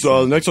 20th.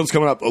 So the next one's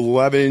coming up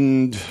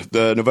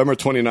the November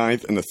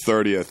 29th and the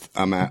 30th.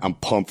 I'm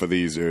pumped for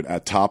these, dude.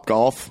 At Top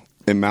Golf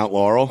in Mount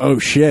Laurel. Oh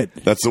shit.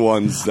 That's the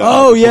ones that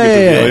Oh look at the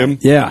yeah. pavilion.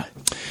 Yeah.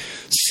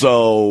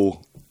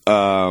 So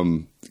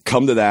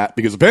come to that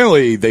because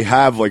apparently they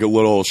have like a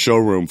little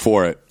showroom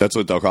for it. That's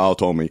what Del Carlo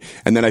told me.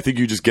 And then I think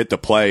you just get to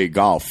play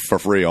golf for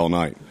free all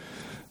night.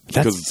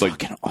 That's Because it's like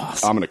fucking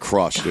awesome. I'm gonna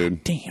crush,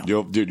 dude. damn.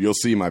 You'll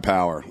see my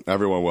power.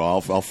 Everyone will.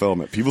 I'll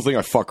film it. People think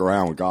I fuck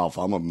around with golf.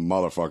 I'm a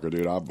motherfucker,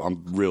 dude.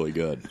 I'm really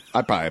good.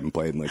 I probably haven't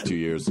played in like 2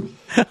 years.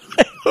 I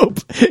hope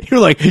you're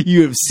like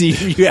you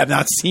have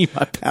not seen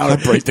my power. I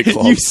break the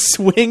club. You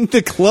swing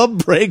the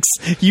club breaks.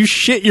 You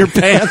shit your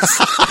pants,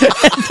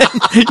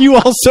 and then you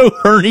also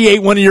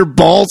herniate one of your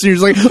balls. And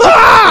you're just like,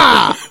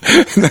 ah!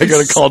 And I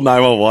gotta call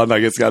 911. I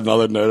just got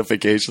another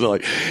notification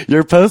like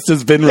your post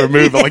has been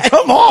removed. I'm like,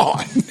 come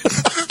on.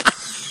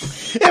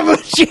 Everyone,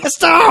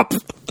 stop!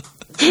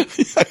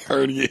 I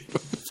heard you.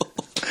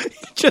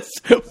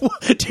 Just,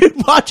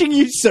 dude, watching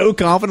you so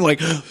confident, like,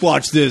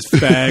 watch this,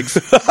 fags.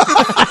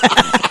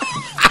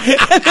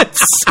 And then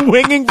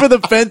swinging for the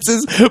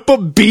fences, but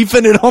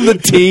beefing it on the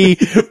tee,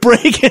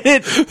 breaking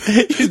it,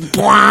 just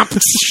blop,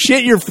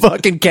 shit your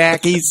fucking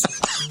khakis.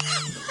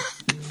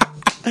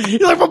 You're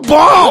like, a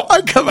ball!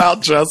 I come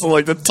out dressed in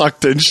like the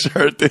tucked in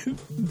shirt, dude.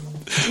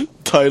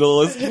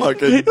 Title is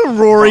fucking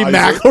Rory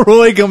visor.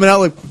 McIlroy coming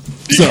out like,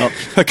 what's up?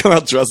 I come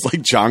out dressed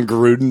like John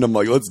Gruden. I'm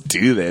like, let's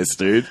do this,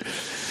 dude.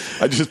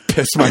 I just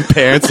pissed my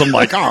pants. I'm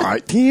like, all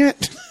right,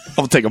 can't.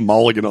 I'll take a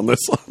mulligan on this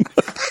one.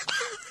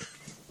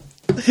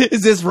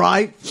 Is this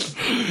right?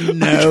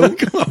 No.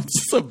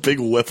 Just a big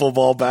wiffle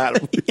ball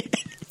bat.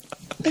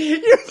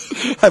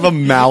 I have a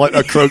mallet,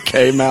 a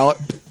croquet mallet.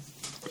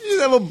 You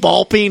just have a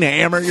ball peen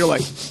hammer. You're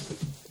like,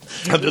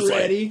 I'm just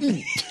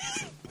ready?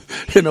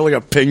 like, like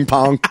a ping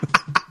pong.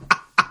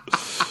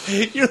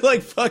 You're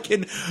like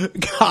fucking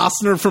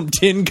Costner from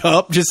Tin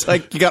Cup. Just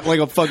like you got like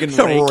a fucking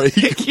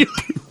rake.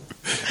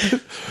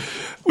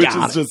 Which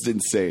Got is just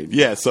insane.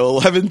 Yeah, so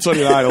 11:29,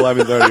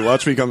 11:30.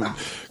 Watch me come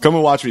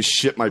and watch me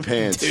shit my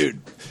pants. Dude.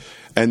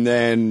 And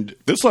then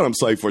this one I'm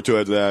psyched for too.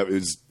 After that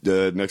is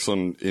the next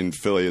one in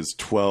Philly is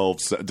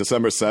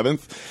December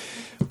 7th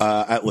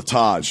at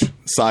Latage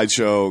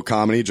Sideshow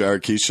Comedy,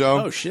 Jared Keith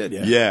show. Oh, shit,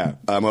 yeah. Yeah,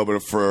 I'm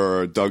opening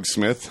for Doug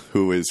Smith,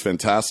 who is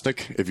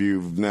fantastic. If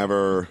you've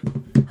never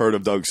heard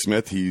of Doug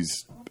Smith,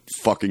 he's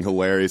fucking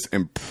hilarious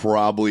and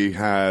probably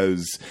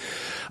has,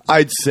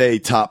 I'd say,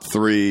 top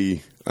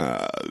 3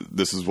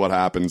 this is what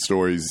happened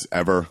stories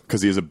ever,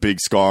 because he has a big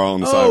scar on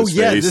the side of his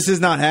face. This is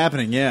not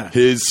happening. Yeah.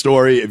 His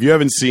story, if you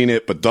haven't seen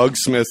it, but Doug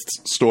Smith's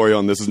story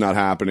on This Is Not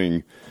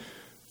Happening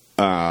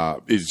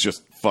is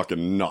just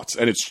fucking nuts.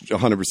 And it's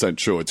 100%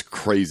 true. It's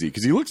crazy.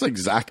 Because he looks like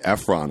Zac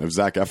Efron. If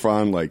Zac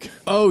Efron, like,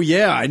 Oh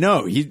yeah, I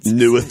know. He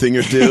knew a thing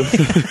or two.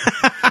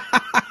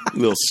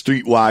 Little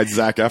streetwide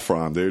Zac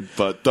Efron, dude.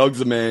 But Doug's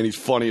the man. He's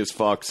funny as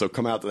fuck. So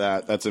come out to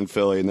that. That's in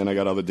Philly. And then I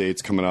got other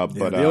dates coming up.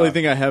 But the only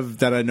thing I have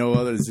that I know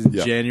of is in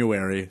Yeah.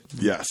 January.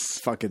 yes.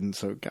 Fucking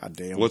so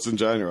goddamn. What's in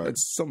January?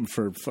 It's something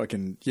for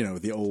fucking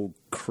the old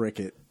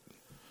cricket.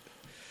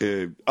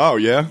 Oh,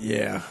 yeah?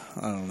 Yeah,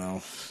 I don't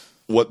know.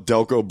 What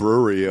Delco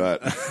Brewery at?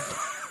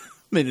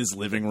 I'm in his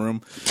living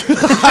room.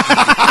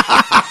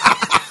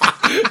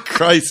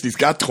 Christ, he's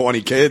got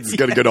 20 kids. He's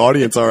got a good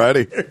audience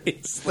already.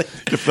 It's like,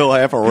 You fill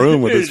half a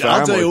room with his dude,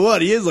 I'll tell you family.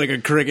 what, he is like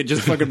a cricket,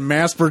 just fucking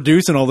mass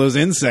producing all those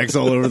insects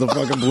all over the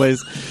fucking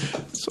place.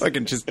 It's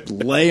fucking just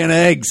laying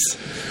eggs.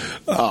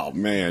 Oh,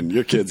 man,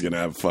 your kid's going to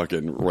have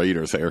fucking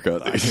Raiders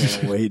haircut. I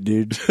can't wait,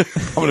 dude.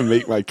 I'm going to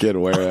make my kid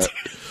wear it.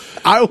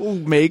 I will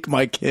make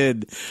my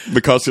kid.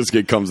 Because this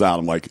kid comes out,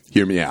 I'm like,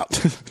 hear me out.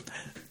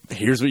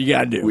 Here's what you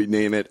got to do. We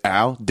name it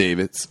Al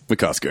Davids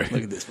McCusker.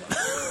 Look at this one.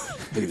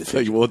 Look at this.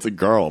 Like, well, it's a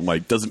girl. I'm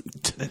like,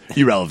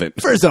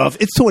 irrelevant. First off,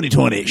 it's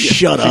 2020.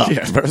 Shut up.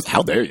 Yeah, first,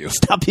 how dare you?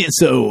 Stop being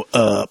so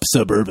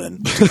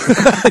suburban.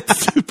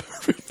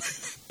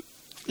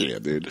 Yeah,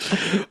 dude.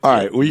 All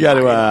right, we got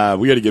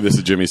to give this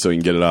to Jimmy so he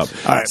can get it up.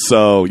 All right.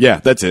 So yeah,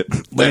 that's it.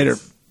 Later.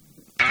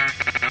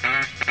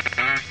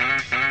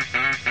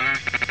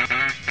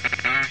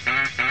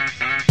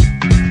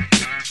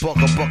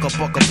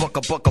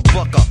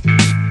 Bucka.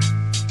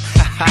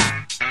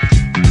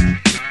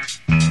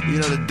 You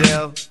know the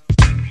deal.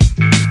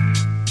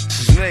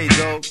 This is me,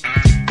 though.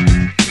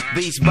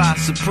 Beats by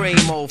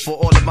Supremo for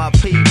all of my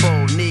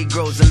people,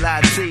 Negroes and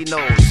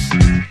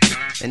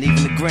Latinos, and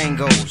even the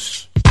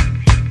gringos.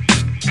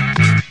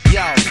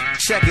 Yo,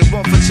 check it,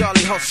 1 for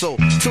Charlie Hustle,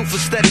 2 for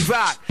Steady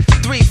Rock,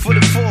 3 for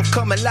the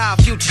forthcoming live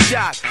Future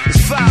Shock.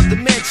 It's 5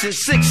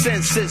 dimensions, 6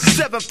 senses,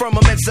 7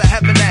 firmaments of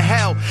heaven and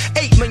hell,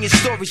 8 million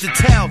stories to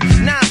tell,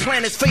 9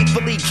 planets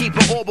faithfully keep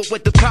an orbit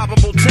with the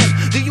probable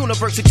temp. The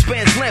universe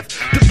expands length,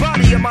 the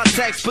body of my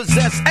text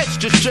possess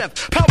extra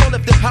strength.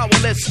 Powerlifting,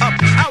 powerless, up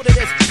out of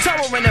this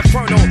towering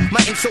inferno. My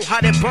ink so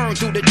hot it burned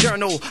through the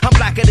journal. I'm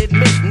blacker than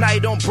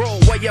midnight on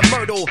Broadway and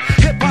Myrtle.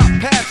 Hip hop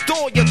past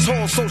all your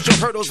tall social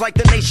hurdles like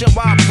the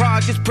nationwide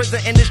projects,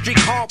 prison industry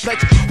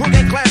complex.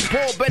 Working class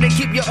poor, better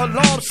keep your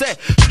alarm set.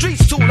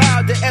 Streets too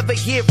loud to ever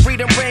hear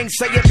freedom ring.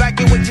 Say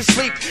evacuate your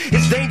sleep.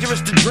 It's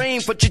dangerous to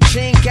dream, but your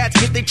chin cats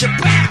get their chip.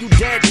 You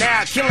dead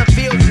now. Killing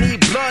fields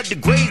need blood to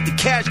graze the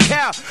cash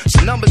cow. It's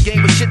a numbers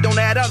game, but shit don't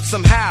add up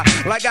somehow.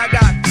 Like I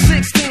got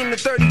 16 to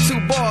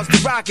 32 bars to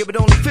rock it, but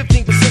only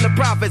 15% of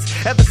profits.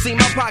 Ever seen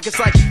my pockets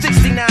like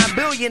 69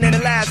 billion in the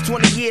last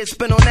 20 years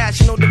spent on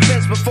national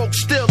defense, but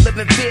folks still live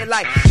in fear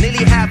like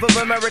nearly half of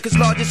America's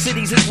largest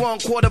cities is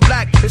 1/4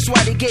 black. That's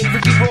why they gave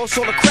Ricky Ross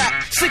all the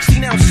crack.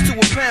 16 ounces to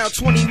a pound,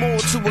 20 more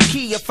to a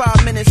key. A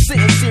 5-minute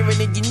sentence here and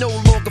then you're no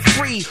longer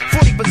free.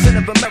 40%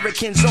 of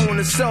Americans own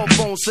a cell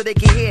phone so they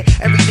can hear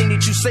everything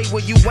that you say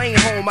when you ain't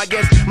home. I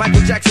guess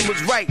Michael Jackson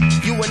was right.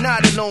 You are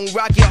not alone.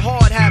 Rock your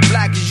hard hat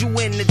black as you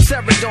in the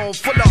terror dome.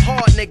 Full of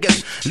hard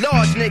niggas,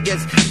 large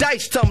niggas,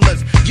 dice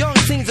tumblers, young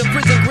teens in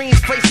prison greens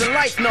facing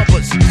life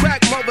numbers.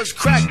 Crack mothers,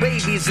 crack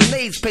babies, and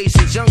AIDS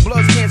patients. Young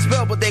bloods can't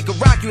spell, but they can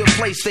rock you a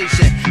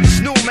PlayStation. This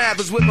new math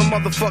is whipping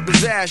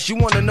motherfuckers' ass. You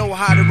wanna know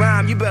how to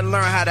rhyme? You better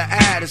learn how to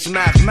add. It's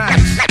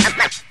mathematics.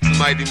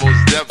 Mighty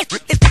Most Def.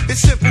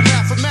 It's simple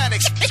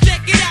mathematics.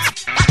 Check it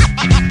out.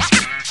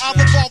 I'll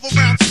revolve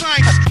around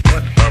science.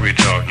 What are we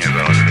talking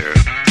about here?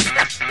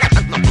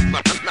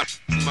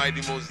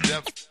 Mighty Most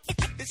Def.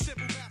 It's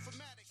simple.